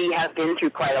we have been through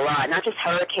quite a lot, not just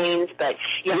hurricanes, but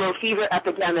yellow fever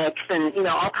epidemics and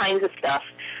all kinds of stuff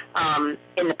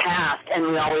in the past, and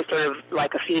we always sort of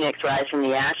like a phoenix rise from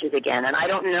the ashes again. And I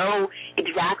don't know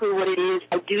exactly what it is.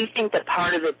 I do think that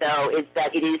part of it, though, is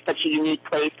that it is such a unique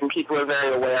place, and people are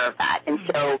very aware of that. And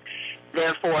so,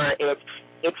 therefore,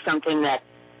 it's something that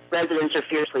residents are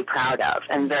fiercely proud of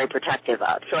and very protective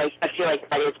of. So I feel like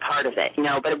that is part of it,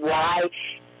 But why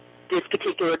this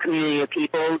particular community of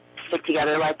people stick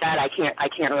together like that, I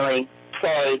can't really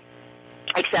say,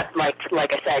 except like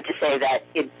I said, to say that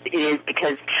it is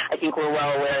because I think we're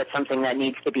well aware it's something that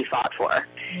needs to be fought for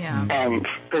and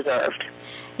preserved.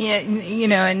 Yeah,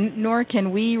 and nor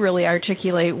can we really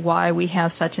articulate why we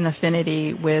have such an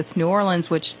affinity with New Orleans,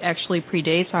 which actually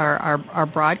predates our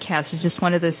broadcast. It's just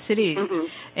one of those cities,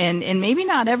 and maybe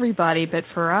not everybody, but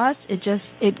for us, it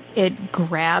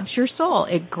grabs your soul.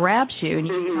 It grabs you, and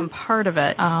you become part of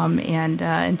it.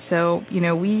 And so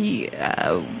we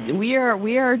are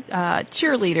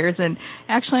cheerleaders, and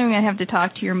actually I'm going to have to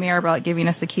talk to your mayor about giving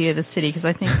us the key to the city because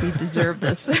I think we deserve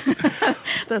this.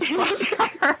 This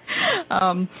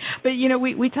but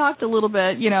we talked a little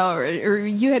bit, or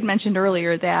you had mentioned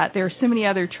earlier that there are so many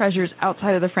other treasures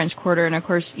outside of the French Quarter, and of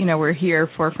course, we're here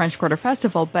for French Quarter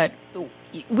Festival, but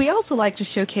we also like to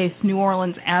showcase New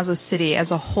Orleans as a city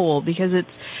as a whole because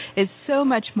it's so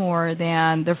much more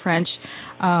than the French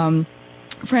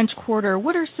Quarter.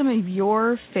 What are some of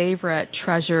your favorite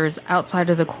treasures outside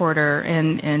of the quarter,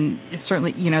 and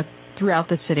certainly throughout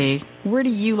the city? Where do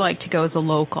you like to go as a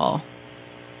local?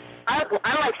 I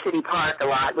like City Park a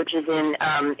lot, which is in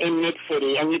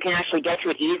Mid-City, and you can actually get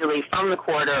to it easily from the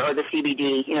quarter or the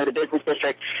CBD, the business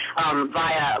district,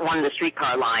 via one of the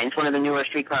streetcar lines, one of the newer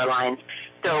streetcar lines.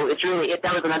 So it's really, that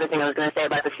was another thing I was going to say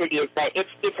about the city, is that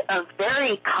it's a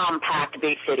very compact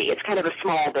big city. It's kind of a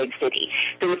small big city.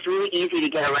 So it's really easy to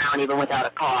get around even without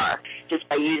a car, just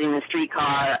by using the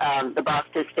streetcar, the bus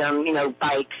system,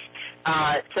 bikes.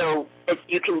 So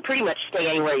you can pretty much stay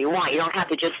anywhere you want. You don't have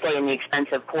to just stay in the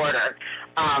expensive quarter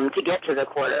to get to the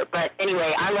quarter. But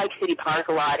anyway, I like City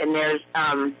Park a lot, and there's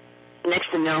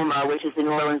next to NOMA, which is the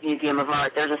New Orleans Museum of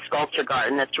Art, there's a sculpture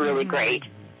garden that's really great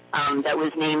that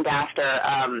was named after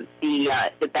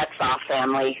the Betzoff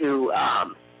family who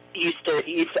used to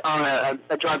own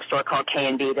a drugstore called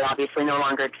K&B that obviously no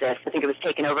longer exists. I think it was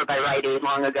taken over by Rite Aid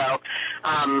long ago,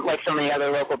 like so many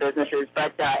other local businesses.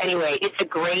 But anyway, it's a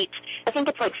great, I think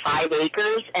it's like 5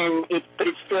 acres, but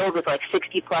it's filled with like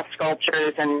 60-plus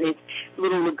sculptures and these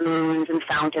little lagoons and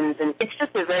fountains, and it's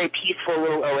just a very peaceful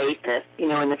little oasis,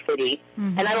 in the city.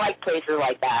 And I like places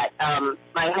like that.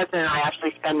 My husband and I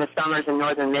actually spend the summers in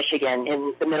northern Michigan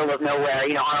in the middle of nowhere,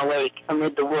 on a lake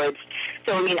amid the woods.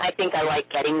 So, I think I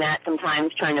like getting that sometimes,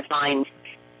 trying to find,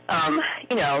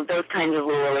 those kinds of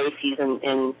little oases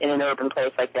in an urban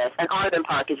place like this. And Audubon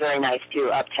Park is very nice,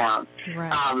 too, uptown. Right.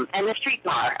 And the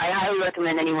streetcar, I highly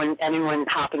recommend anyone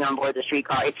hopping on board the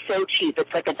streetcar. It's so cheap.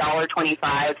 It's like $1.25,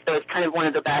 so it's kind of one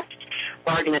of the best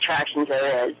bargain attractions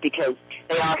there is because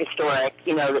they are historic,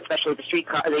 especially the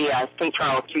streetcar, the St.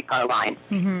 Charles streetcar line.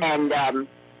 And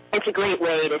it's a great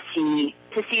way to see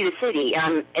the city.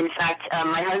 In fact,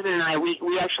 my husband and I, we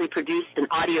actually produced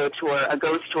an audio tour, a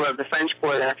ghost tour of the French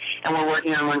Quarter, and we're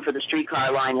working on one for the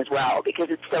streetcar line as well because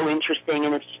it's so interesting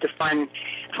and it's just a fun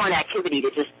activity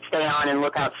to just stay on and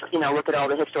look out, look at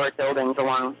all the historic buildings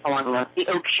along the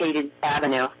oak shaded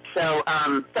avenue. So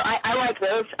I like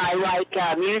those. I like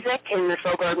music in the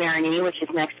Faubourg Marigny, which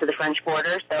is next to the French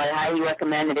Quarter. So I highly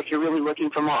recommend that if you're really looking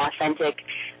for more authentic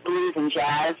blues and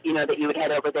jazz, that you would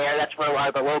head over there. That's where a lot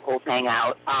of the locals hang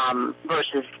out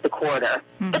versus the Quarter.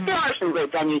 But there are some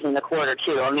great venues in the Quarter,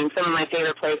 too. Some of my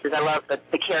favorite places, I love the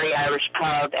Kerry Irish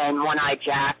Pub and One-Eyed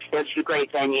Jack's. They're two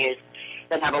great venues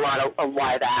that have a lot of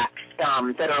live acts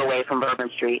that are away from Bourbon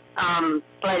Street.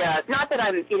 But not that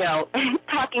I'm,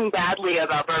 talking badly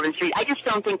about Bourbon Street. I just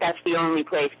don't think that's the only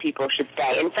place people should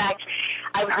stay. In fact,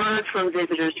 I've heard from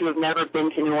visitors who have never been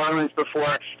to New Orleans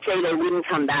before say they wouldn't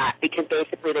come back because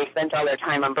basically they spent all their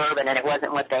time on Bourbon and it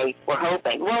wasn't what they were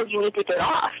hoping. Well, you need to get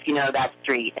off, that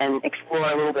street and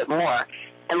explore a little bit more.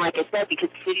 And like I said,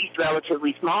 because the city's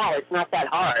relatively small, it's not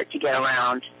that hard to get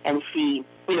around and see,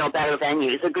 better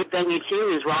venues. A good venue, too,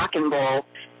 is Rock and Bowl,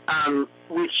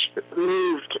 which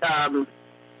moved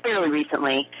fairly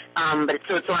recently, but it's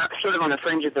sort of on the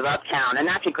fringes of Uptown, and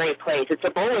that's a great place. It's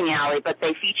a bowling alley, but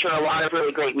they feature a lot of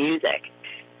really great music.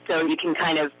 So you can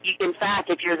in fact,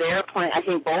 if you're there playing, I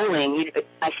think bowling,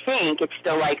 I think it's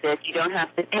still like this. You don't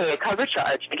have to pay a cover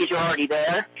charge because you're already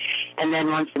there. And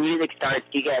then once the music starts,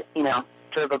 you get,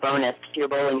 sort of a bonus to your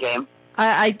bowling game.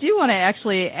 I do want to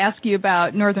actually ask you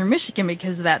about Northern Michigan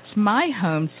because that's my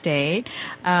home state.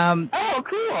 Oh,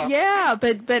 cool. Yeah,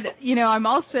 but I'm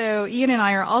also, Ian and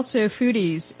I are also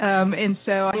foodies, and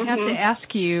so I have to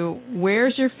ask you,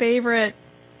 where's your favorite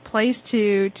place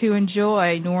to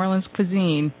enjoy New Orleans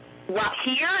cuisine? Well,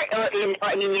 here, in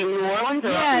New Orleans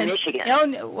or up in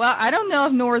Michigan? Well, I don't know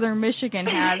if Northern Michigan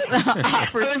has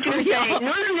opportunity.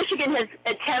 Northern Michigan has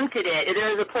attempted it.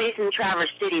 There's a place in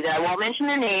Traverse City that I won't mention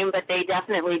their name, but they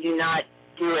definitely do not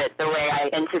do it the way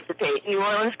I anticipate New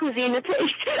Orleans cuisine to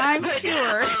taste it. I'm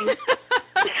sure.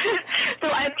 So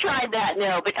I've tried that,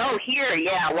 but here,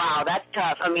 yeah, wow, that's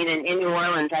tough. I mean, in New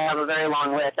Orleans, I have a very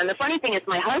long list. And the funny thing is,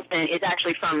 my husband is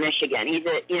actually from Michigan. He's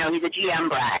a GM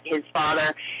brat. His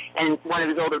father and one of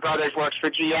his older brothers works for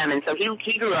GM, and so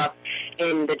he grew up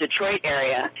in the Detroit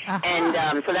area,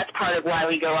 and so that's part of why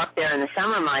we go up there in the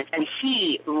summer months. And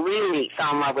he really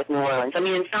fell in love with New Orleans. I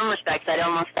mean, in some respects, I'd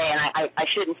almost say, and I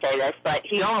shouldn't say this, but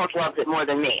he almost loves it more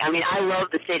than me. I mean, I love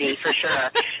the city for sure,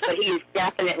 but he is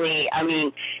definitely,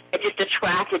 just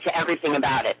attracted to everything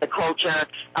about it. The culture,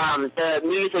 the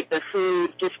music, the food,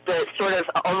 just the sort of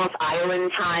almost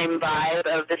island time vibe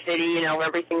of the city, where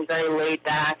everything's very laid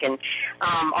back and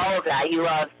all of that he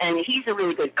loves. And he's a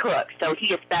really good cook, so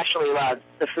he especially loves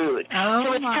the food.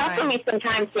 So it's tough for me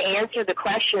sometimes to answer the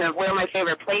question of where my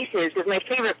favorite place is, because my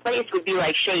favorite place would be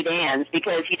like Chez Dan's,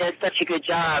 because he does such a good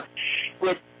job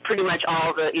with pretty much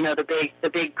all the,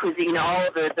 the big cuisine, all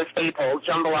of the staples,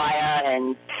 jambalaya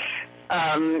and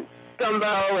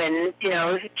gumbo and,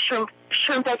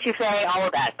 shrimp etouffee, all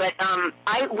of that. But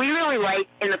we really like,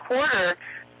 in the Quarter,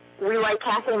 we like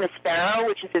Cafe Maspero,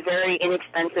 which is a very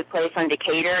inexpensive place on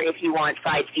Decatur if you want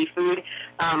fried seafood.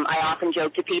 I often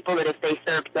joke to people that if they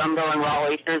served gumbo and raw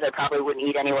oysters, I probably wouldn't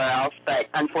eat anywhere else, but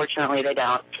unfortunately they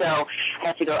don't. So I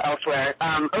have to go elsewhere.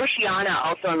 Oceana,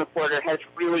 also in the Quarter, has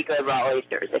really good raw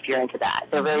oysters if you're into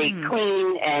that. They're really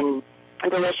clean and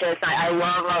delicious. I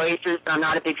love raw oysters, but I'm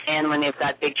not a big fan when they've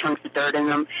got big chunks of dirt in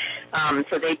them.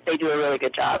 So they do a really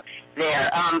good job there.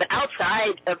 But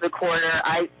outside of the Quarter,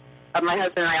 my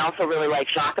husband and I also really like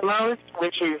Jacquemo's,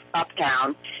 which is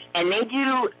uptown, and they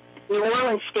do New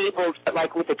Orleans staples, but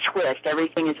like with a twist.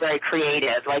 Everything is very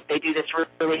creative. Like they do this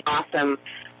really awesome,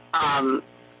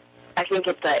 I think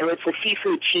it's a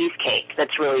seafood cheesecake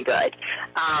that's really good.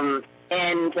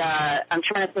 And I'm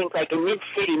trying to think, like in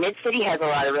Mid-City has a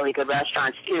lot of really good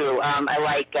restaurants too. I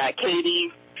like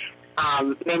Katie's.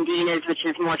 Mendina's, which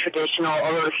is more traditional,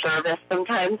 although the service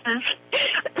sometimes is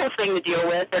a tough thing to deal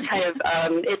with. They're kind of,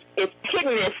 it's hit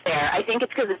and miss there. I think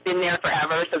it's because it's been there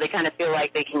forever, so they kind of feel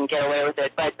like they can get away with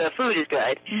it. But the food is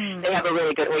good. They have a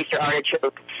really good oyster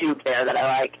artichoke soup there that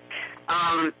I like.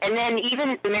 And then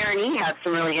even the Marigny have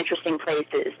some really interesting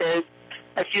places. There's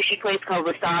a sushi place called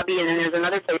Wasabi, and then there's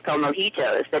another place called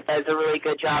Mojitos that does a really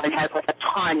good job and has like a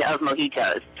ton of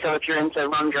mojitos. So if you're into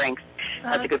rum drinks,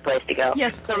 that's a good place to go.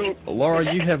 Yes. Laura,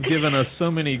 you have given us so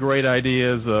many great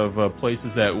ideas of places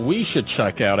that we should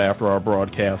check out after our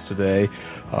broadcast today.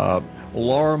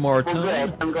 Laura Martin. Oh,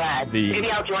 good. I'm glad. Maybe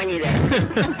I'll join you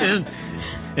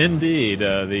there. Indeed.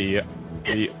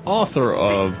 The author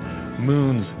of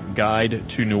Moon's Guide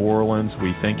to New Orleans.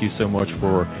 We thank you so much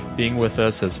for being with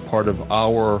us as part of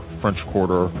our French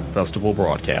Quarter Festival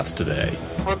broadcast today.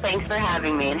 Well, thanks for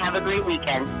having me, and have a great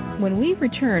weekend. When we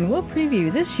return, we'll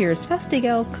preview this year's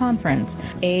Festigals Conference,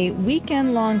 a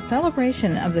weekend-long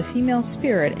celebration of the female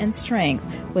spirit and strength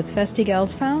with Festigals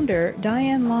founder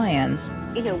Diane Lyons.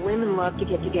 Women love to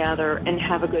get together and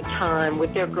have a good time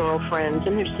with their girlfriends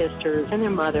and their sisters and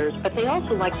their mothers, but they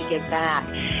also like to give back.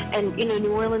 And,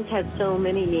 New Orleans has so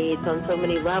many needs on so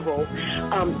many levels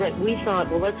that we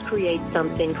thought, well, let's create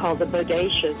something called the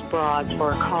Bodacious Broads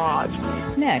for a Cause.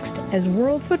 Next, as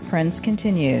World Footprints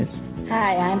continues.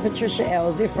 Hi, I'm Patricia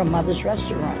Elsie from Mother's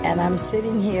Restaurant, and I'm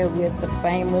sitting here with the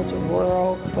famous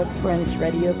World Footprints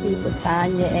radio people,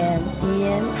 Tanya and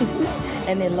Ian,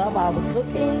 and they love our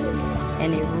cooking,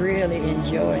 and they really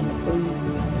enjoy the food.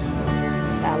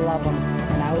 I love them,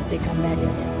 and I hope they come back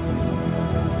again.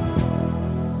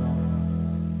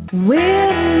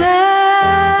 Women,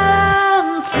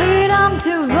 freedom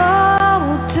to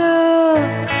vote,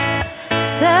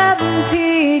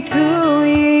 17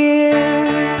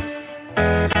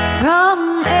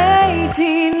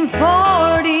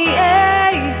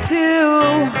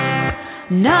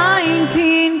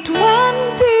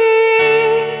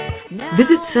 1920.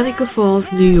 Visit Seneca Falls,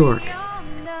 New York.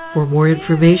 For more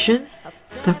information,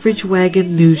 Suffrage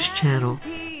Wagon News Channel,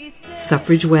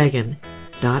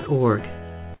 suffragewagon.org.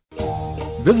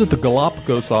 Visit the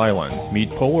Galapagos Islands, meet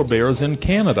polar bears in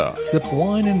Canada, sip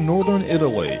wine in northern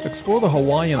Italy, explore the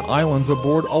Hawaiian Islands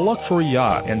aboard a luxury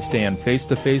yacht, and stand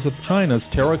face-to-face with China's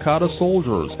terracotta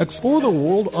soldiers. Explore the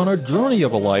world on a journey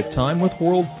of a lifetime with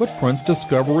World Footprints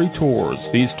Discovery Tours.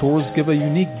 These tours give a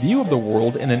unique view of the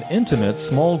world in an intimate,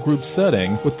 small group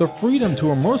setting with the freedom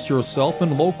to immerse yourself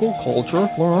in local culture,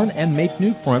 learn, and make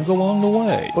new friends along the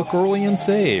way. Book early and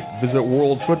save. Visit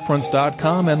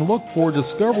worldfootprints.com and look for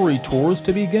Discovery Tours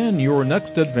to begin your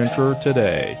next adventure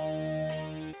today.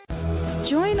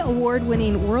 Join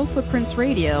award-winning World Footprints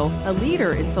Radio, a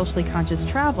leader in socially conscious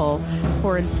travel,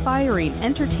 for inspiring,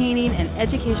 entertaining, and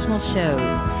educational shows.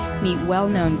 Meet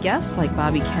well-known guests like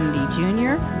Bobby Kennedy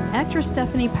Jr., actress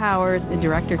Stephanie Powers, and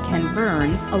director Ken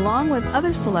Burns, along with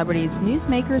other celebrities,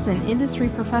 newsmakers, and industry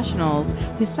professionals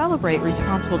who celebrate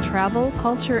responsible travel,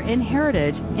 culture, and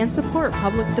heritage, and support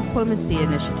public diplomacy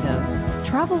initiatives.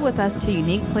 Travel with us to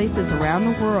unique places around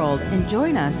the world and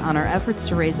join us on our efforts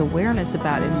to raise awareness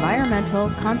about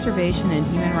environmental, conservation, and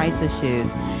human rights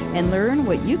issues, and learn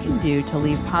what you can do to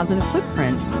leave positive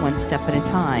footprints one step at a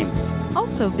time.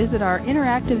 Also, visit our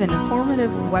interactive and informative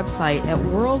website at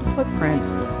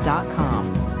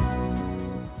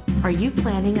worldfootprints.com. Are you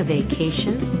planning a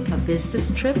vacation, a business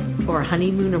trip, or a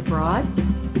honeymoon abroad?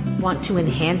 Want to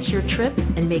enhance your trip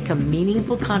and make a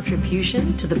meaningful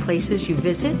contribution to the places you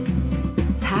visit?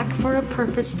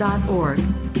 PackForAPurpose.org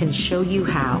can show you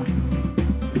how.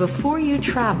 Before you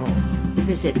travel,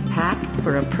 visit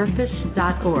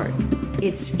PackForAPurpose.org.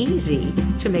 It's easy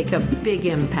to make a big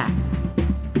impact.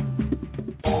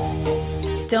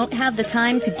 Don't have the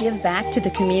time to give back to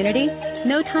the community?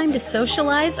 No time to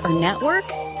socialize or network?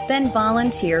 Then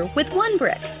volunteer with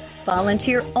OneBrick.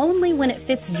 Volunteer only when it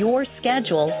fits your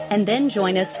schedule, and then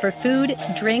join us for food,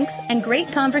 drinks, and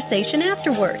great conversation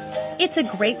afterward. It's a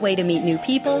great way to meet new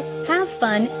people, have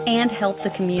fun, and help the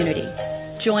community.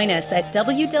 Join us at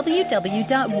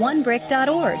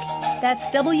www.onebrick.org. That's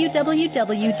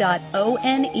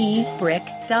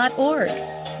www.onebrick.org.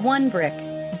 OneBrick.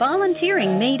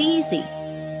 Volunteering made easy.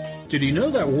 Did you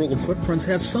know that World Footprints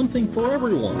has something for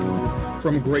everyone?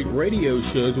 From great radio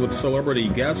shows with celebrity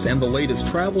guests and the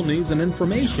latest travel news and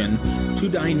information to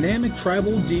dynamic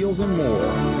travel deals and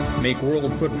more. Make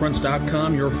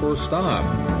WorldFootprints.com your first stop.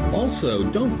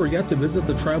 Also, don't forget to visit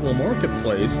the travel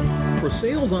marketplace for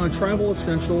sales on travel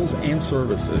essentials and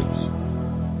services.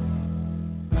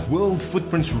 World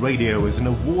Footprints Radio is an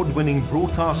award-winning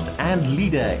broadcast and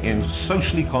leader in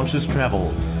socially conscious travel.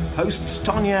 Hosts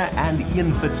Tanya and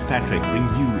Ian Fitzpatrick bring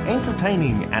you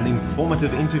entertaining and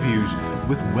informative interviews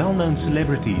with well-known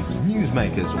celebrities,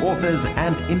 newsmakers, authors,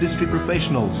 and industry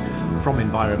professionals, from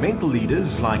environmental leaders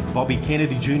like Bobby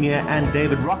Kennedy Jr. and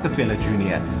David Rockefeller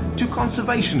Jr. to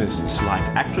conservationists like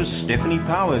actress Stephanie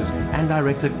Powers and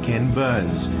director Ken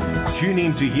Burns. Tune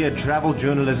in to hear travel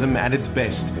journalism at its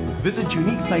best. Visit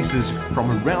unique places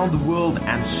from around the world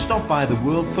and stop by the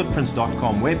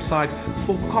worldfootprints.com website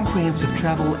for comprehensive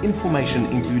travel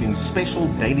information, including special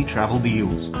daily travel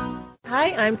deals.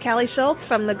 Hi, I'm Callie Schultz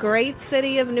from the great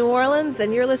city of New Orleans,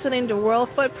 and you're listening to World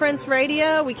Footprints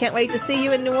Radio. We can't wait to see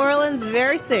you in New Orleans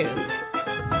very soon.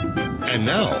 And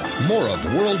now, more of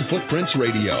World Footprints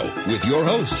Radio with your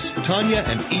hosts, Tanya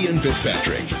and Ian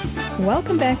Fitzpatrick.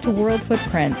 Welcome back to World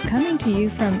Footprints, coming to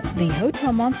you from the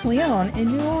Hotel Monteleone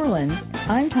in New Orleans.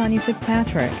 I'm Tanya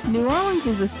Fitzpatrick. New Orleans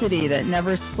is a city that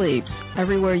never sleeps.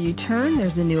 Everywhere you turn,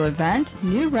 there's a new event,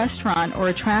 new restaurant, or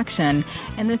attraction,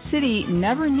 and the city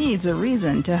never needs a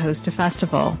reason to host a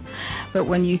festival. But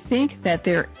when you think that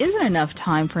there isn't enough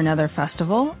time for another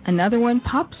festival, another one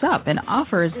pops up and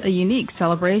offers a unique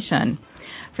celebration.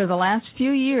 For the last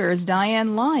few years,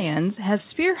 Diane Lyons has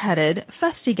spearheaded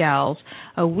Festigals,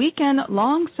 a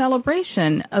weekend-long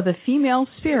celebration of the female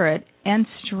spirit and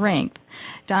strength.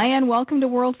 Diane, welcome to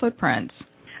World Footprints.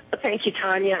 Thank you,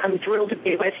 Tanya. I'm thrilled to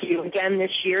be with you again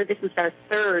this year. This is our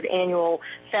third annual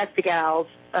Festigals,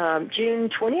 June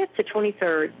 20th to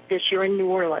 23rd this year in New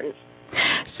Orleans.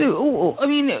 So,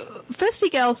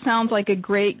 Festigals sounds like a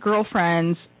great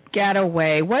girlfriend's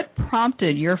getaway. What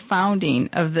prompted your founding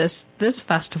of this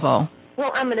festival?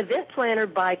 Well, I'm an event planner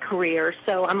by career,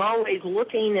 so I'm always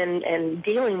looking and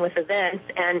dealing with events.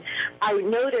 And I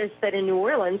noticed that in New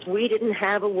Orleans, we didn't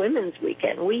have a women's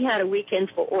weekend. We had a weekend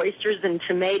for oysters and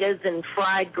tomatoes and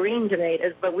fried green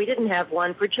tomatoes, but we didn't have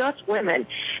one for just women.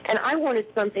 And I wanted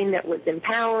something that was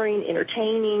empowering,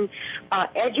 entertaining,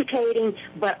 educating,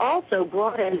 but also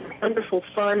brought in wonderful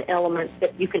fun elements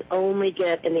that you can only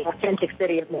get in the authentic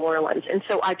city of New Orleans. And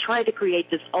so I tried to create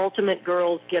this ultimate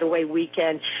girls' getaway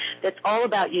weekend that's all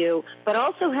about you, but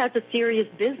also has a serious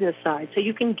business side. So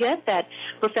you can get that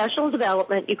professional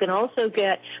development. You can also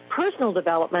get personal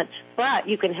development, but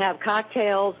you can have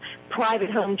cocktails, private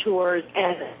home tours,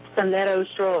 and some meadow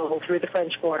stroll through the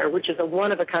French Quarter, which is a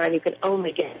one-of-a-kind you can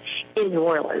only get in New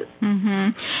Orleans. Mm-hmm.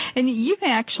 And you've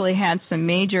actually had some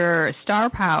major star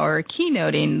power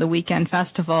keynoting the weekend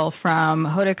festival, from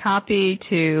Hoda Kotb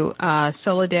to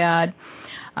Soledad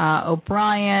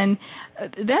O'Brien.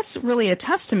 That's really a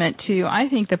testament to, I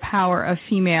think, the power of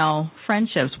female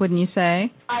friendships, wouldn't you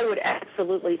say? I would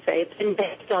absolutely say it's been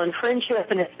based on friendship,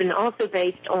 and it's been also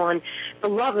based on the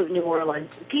love of New Orleans.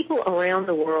 People around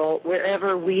the world,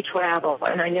 wherever we travel,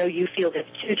 and I know you feel this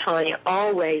too, Tanya,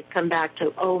 always come back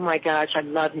to, oh, my gosh, I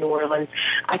love New Orleans.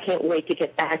 I can't wait to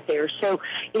get back there. So,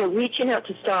 reaching out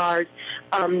to stars,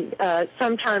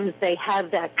 sometimes they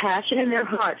have that passion in their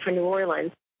heart for New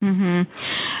Orleans. Mm-hmm.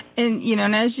 And,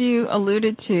 and as you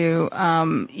alluded to,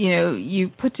 you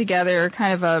put together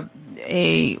kind of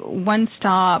a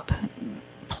one-stop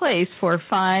place for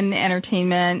fun,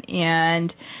 entertainment,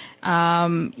 and,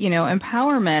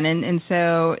 empowerment. And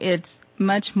so it's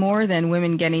much more than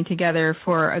women getting together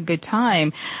for a good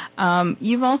time.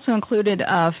 You've also included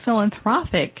a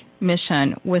philanthropic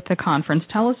mission with the conference.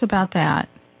 Tell us about that.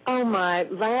 Oh, my.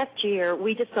 Last year,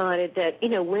 we decided that,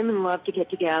 women love to get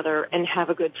together and have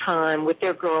a good time with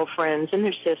their girlfriends and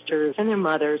their sisters and their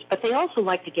mothers, but they also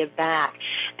like to give back.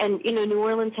 And, New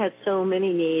Orleans has so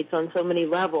many needs on so many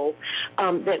levels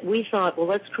that we thought, well,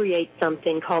 let's create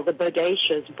something called the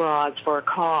Bodacious Bras for a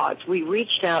Cause. We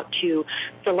reached out to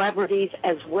celebrities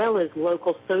as well as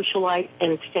local socialites,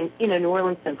 and, New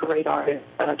Orleans is a great artist,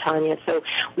 Tanya, so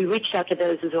we reached out to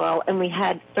those as well, and we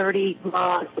had 30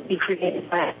 bras that we created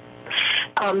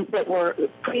that were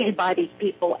created by these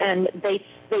people, and they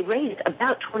raised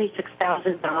about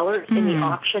 $26,000 in the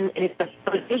auction, and it's a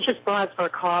Bodacious Bras for a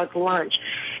Cause lunch.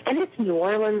 And it's New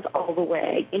Orleans all the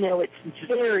way. It's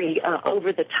very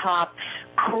over-the-top,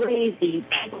 crazy.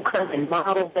 People come and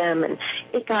model them, and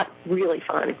it got really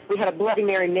fun. We had a Bloody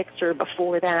Mary mixer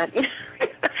before that.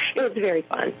 It was very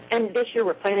fun. And this year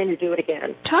we're planning to do it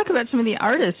again. Talk about some of the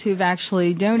artists who've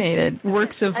actually donated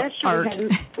works of art.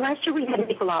 Last year we had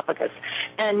Nicolopoulos,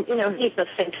 and, he's a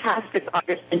fantastic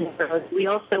artist in New Orleans. We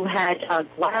also had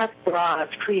glass bras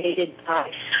created by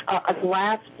a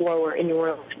glass blower in New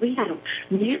Orleans. We had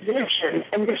musicians,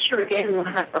 and this year again we'll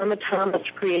have Irma Thomas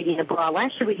creating a bra.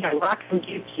 Last year we had Roxanne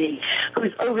Ducey,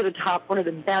 who's over the top, one of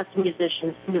the best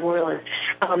musicians in New Orleans.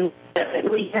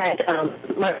 We had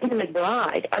Martina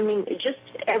McBride. I mean, just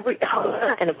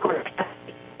and of course,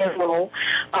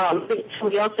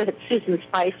 we also had Susan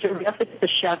Spicer. We also had the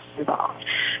chefs involved.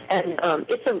 And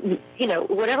it's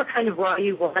whatever kind of bra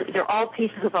you want, they're all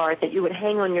pieces of art that you would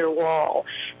hang on your wall,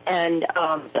 and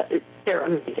they're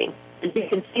amazing. You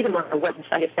can see them on our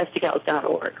website at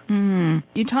festigals.org.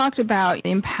 You talked about the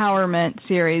empowerment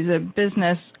series of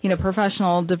business,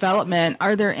 professional development.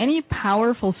 Are there any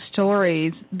powerful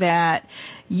stories that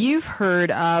you've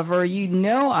heard of or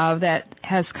of that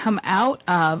has come out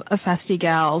of a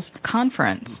Festigals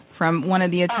conference from one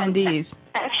of the attendees?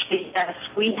 Actually, yes.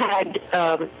 We had,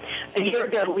 a year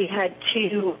ago, we had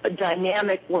two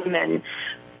dynamic women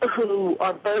who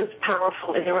are both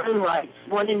powerful in their own rights,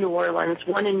 one in New Orleans,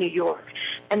 one in New York.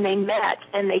 And they met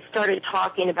and they started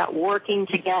talking about working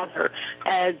together,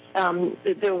 as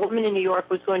the woman in New York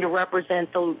was going to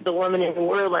represent the woman in New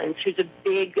Orleans, who's a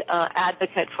big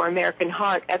advocate for American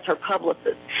Heart, as her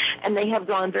publicist. And they have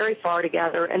gone very far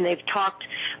together, and they've talked.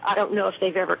 I don't know if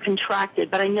they've ever contracted,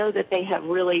 but I know that they have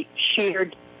really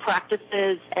shared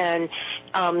practices, and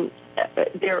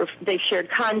they've shared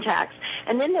contacts.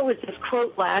 And then there was this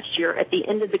quote last year at the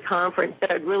end of the conference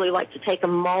that I'd really like to take a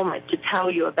moment to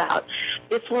tell you about.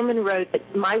 This woman wrote that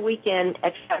my weekend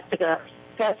at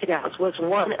Festigals was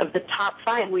one of the top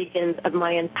 5 weekends of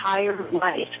my entire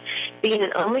life. Being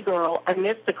an only girl, I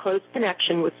missed the close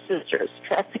connection with sisters.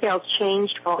 Festigals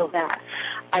changed all of that.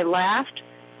 I laughed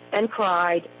and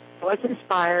cried. I was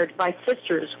inspired by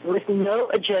sisters with no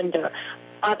agenda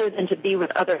other than to be with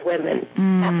other women.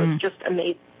 That was just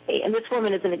amazing. And this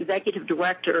woman is an executive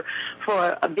director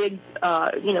for a big,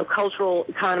 cultural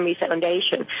economy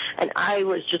foundation. And I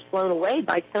was just blown away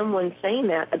by someone saying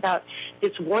that about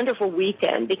this wonderful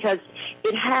weekend, because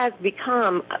it has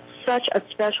become such a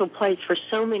special place for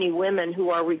so many women who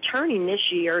are returning this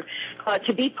year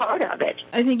to be part of it.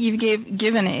 I think you've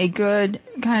given a good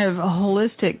kind of a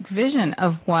holistic vision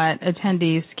of what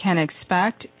attendees can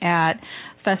expect at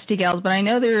Festigals, but I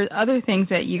know there are other things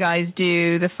that you guys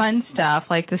do, the fun stuff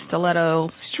like the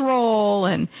stiletto stroll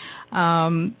and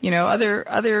other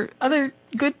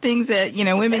good things that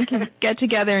women can get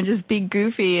together and just be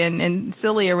goofy and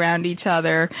silly around each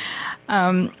other.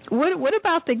 What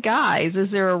about the guys? Is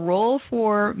there a role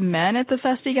for men at the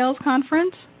Festigals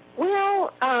conference?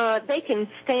 Well, they can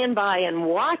stand by and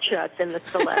watch us in the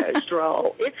stiletto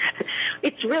stroll.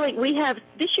 It's really,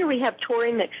 this year we have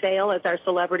Tori McPhail as our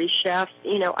celebrity chef.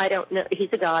 I don't know,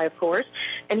 he's a guy, of course,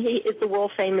 and he is the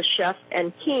world famous chef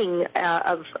and king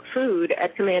of food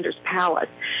at Commander's Palace.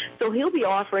 So he'll be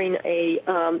offering a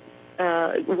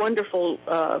wonderful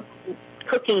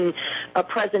cooking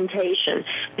presentation.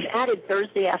 It's added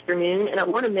Thursday afternoon, and I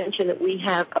want to mention that we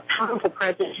have a powerful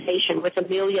presentation with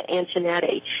Amelia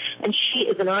Antonetti, and she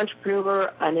is an entrepreneur,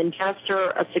 an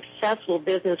investor, a successful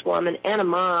businesswoman, and a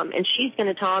mom, and she's going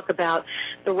to talk about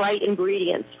the right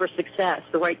ingredients for success,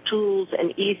 the right tools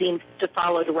and easy to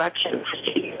follow directions for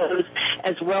CEOs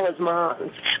as well as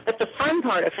moms. But the fun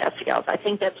part of Festivals, I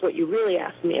think that's what you really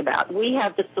asked me about. We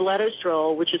have the Stiletto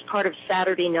Stroll, which is part of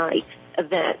Saturday night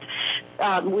event.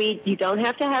 You don't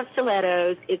have to have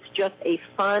stilettos. It's just a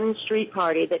fun street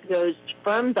party that goes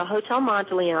from the Hotel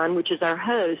Monteleone, which is our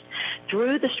host,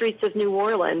 through the streets of New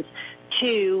Orleans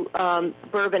to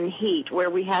Bourbon Heat, where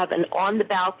we have an on the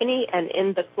balcony and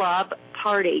in the club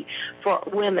party for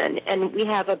women. And we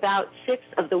have about 6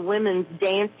 of the women's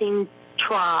dancing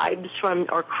tribes from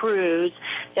our crews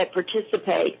that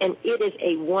participate, and it is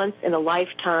a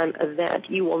once-in-a-lifetime event.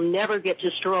 You will never get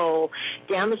to stroll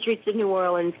down the streets of New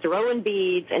Orleans, throwing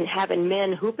beads and having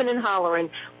men hooping and hollering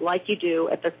like you do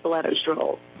at the Stiletto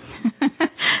Stroll.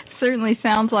 Certainly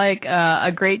sounds like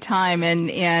a great time, and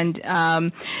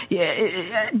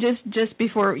just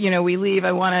before we leave,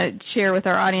 I want to share with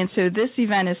our audience. So this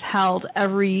event is held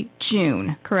every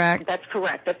June, correct? That's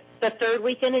correct. That's the third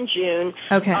weekend in June.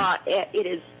 Okay.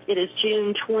 It is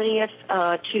June 20th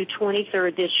to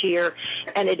 23rd this year,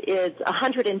 and it is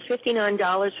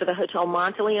 $159 for the Hotel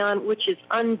Monteleone, which is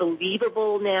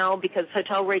unbelievable now because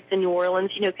hotel rates in New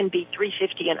Orleans, can be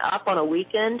 $350 and up on a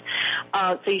weekend.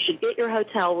 So you should get your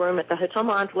hotel room at the Hotel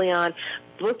Monteleone,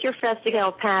 book your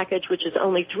Festival package, which is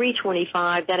only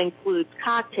 $325. That includes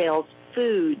cocktails,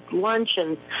 food,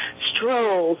 luncheons,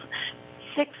 strolls,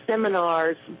 6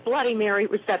 seminars, Bloody Mary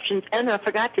receptions, and I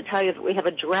forgot to tell you that we have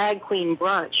a drag queen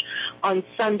brunch on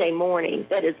Sunday morning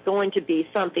that is going to be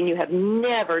something you have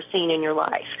never seen in your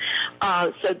life.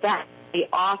 So that's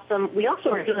awesome. We also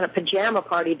are doing a pajama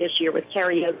party this year with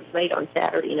karaoke late on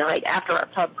Saturday night after our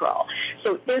pub crawl.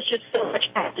 So there's just so much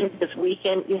happening this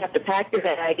weekend. You have to pack your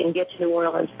bag and get to New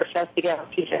Orleans for Festival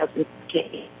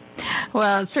 2015.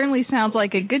 Well, it certainly sounds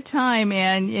like a good time,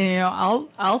 and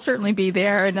I'll certainly be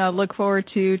there, and I look forward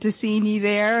to seeing you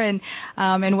there and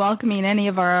welcoming any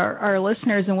of our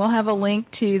listeners. And we'll have a link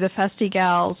to the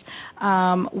Festigals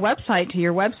website, to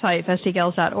your website,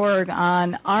 festigals.org,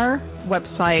 on our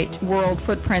website,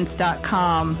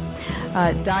 worldfootprints.com.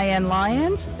 Diane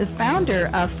Lyons is founder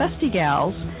of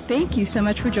Festigals. Thank you so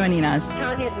much for joining us.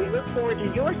 Tanya, we look forward to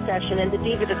your session and the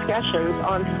Diva discussions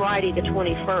on Friday the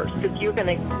 21st, because you're going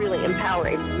to really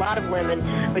empower a lot of women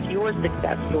with your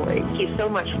success story. Thank you so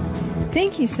much.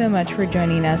 Thank you so much for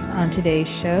joining us on today's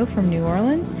show from New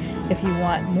Orleans. If you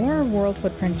want more World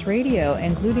Footprints Radio,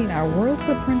 including our World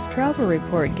Footprints Travel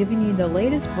Report giving you the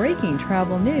latest breaking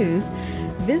travel news,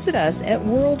 visit us at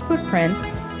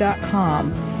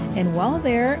worldfootprints.com. And while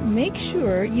there, make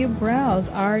sure you browse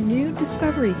our new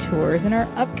Discovery Tours and our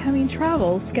upcoming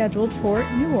travels scheduled for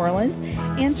New Orleans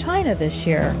and China this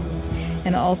year.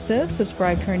 And also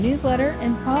subscribe to our newsletter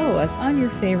and follow us on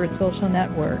your favorite social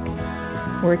network.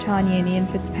 We're Tanya and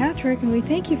Ian Fitzpatrick, and we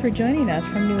thank you for joining us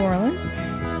from New Orleans,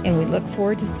 and we look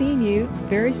forward to seeing you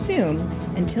very soon.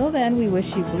 Until then, we wish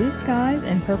you blue skies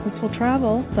and purposeful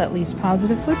travel that leaves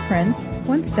positive footprints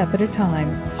one step at a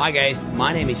time. Hi guys,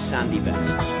 my name is Sandy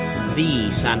Best, the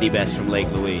Sandy Best from Lake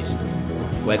Louise.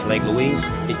 Where's Lake Louise?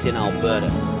 It's in Alberta.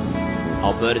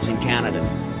 Alberta's in Canada.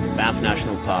 Banff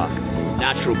National Park.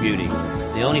 Natural beauty.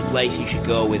 The only place you should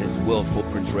go with is World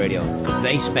Footprints Radio, because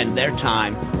they spend their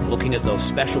time looking at those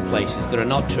special places that are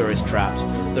not tourist traps,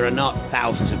 that are not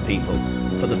thousands of people.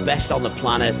 For the best on the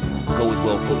planet, go with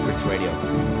World Footprints Radio.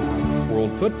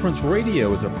 World Footprints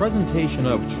Radio is a presentation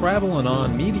of Travel and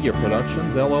On Media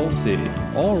Productions,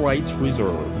 LLC. All rights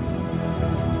reserved.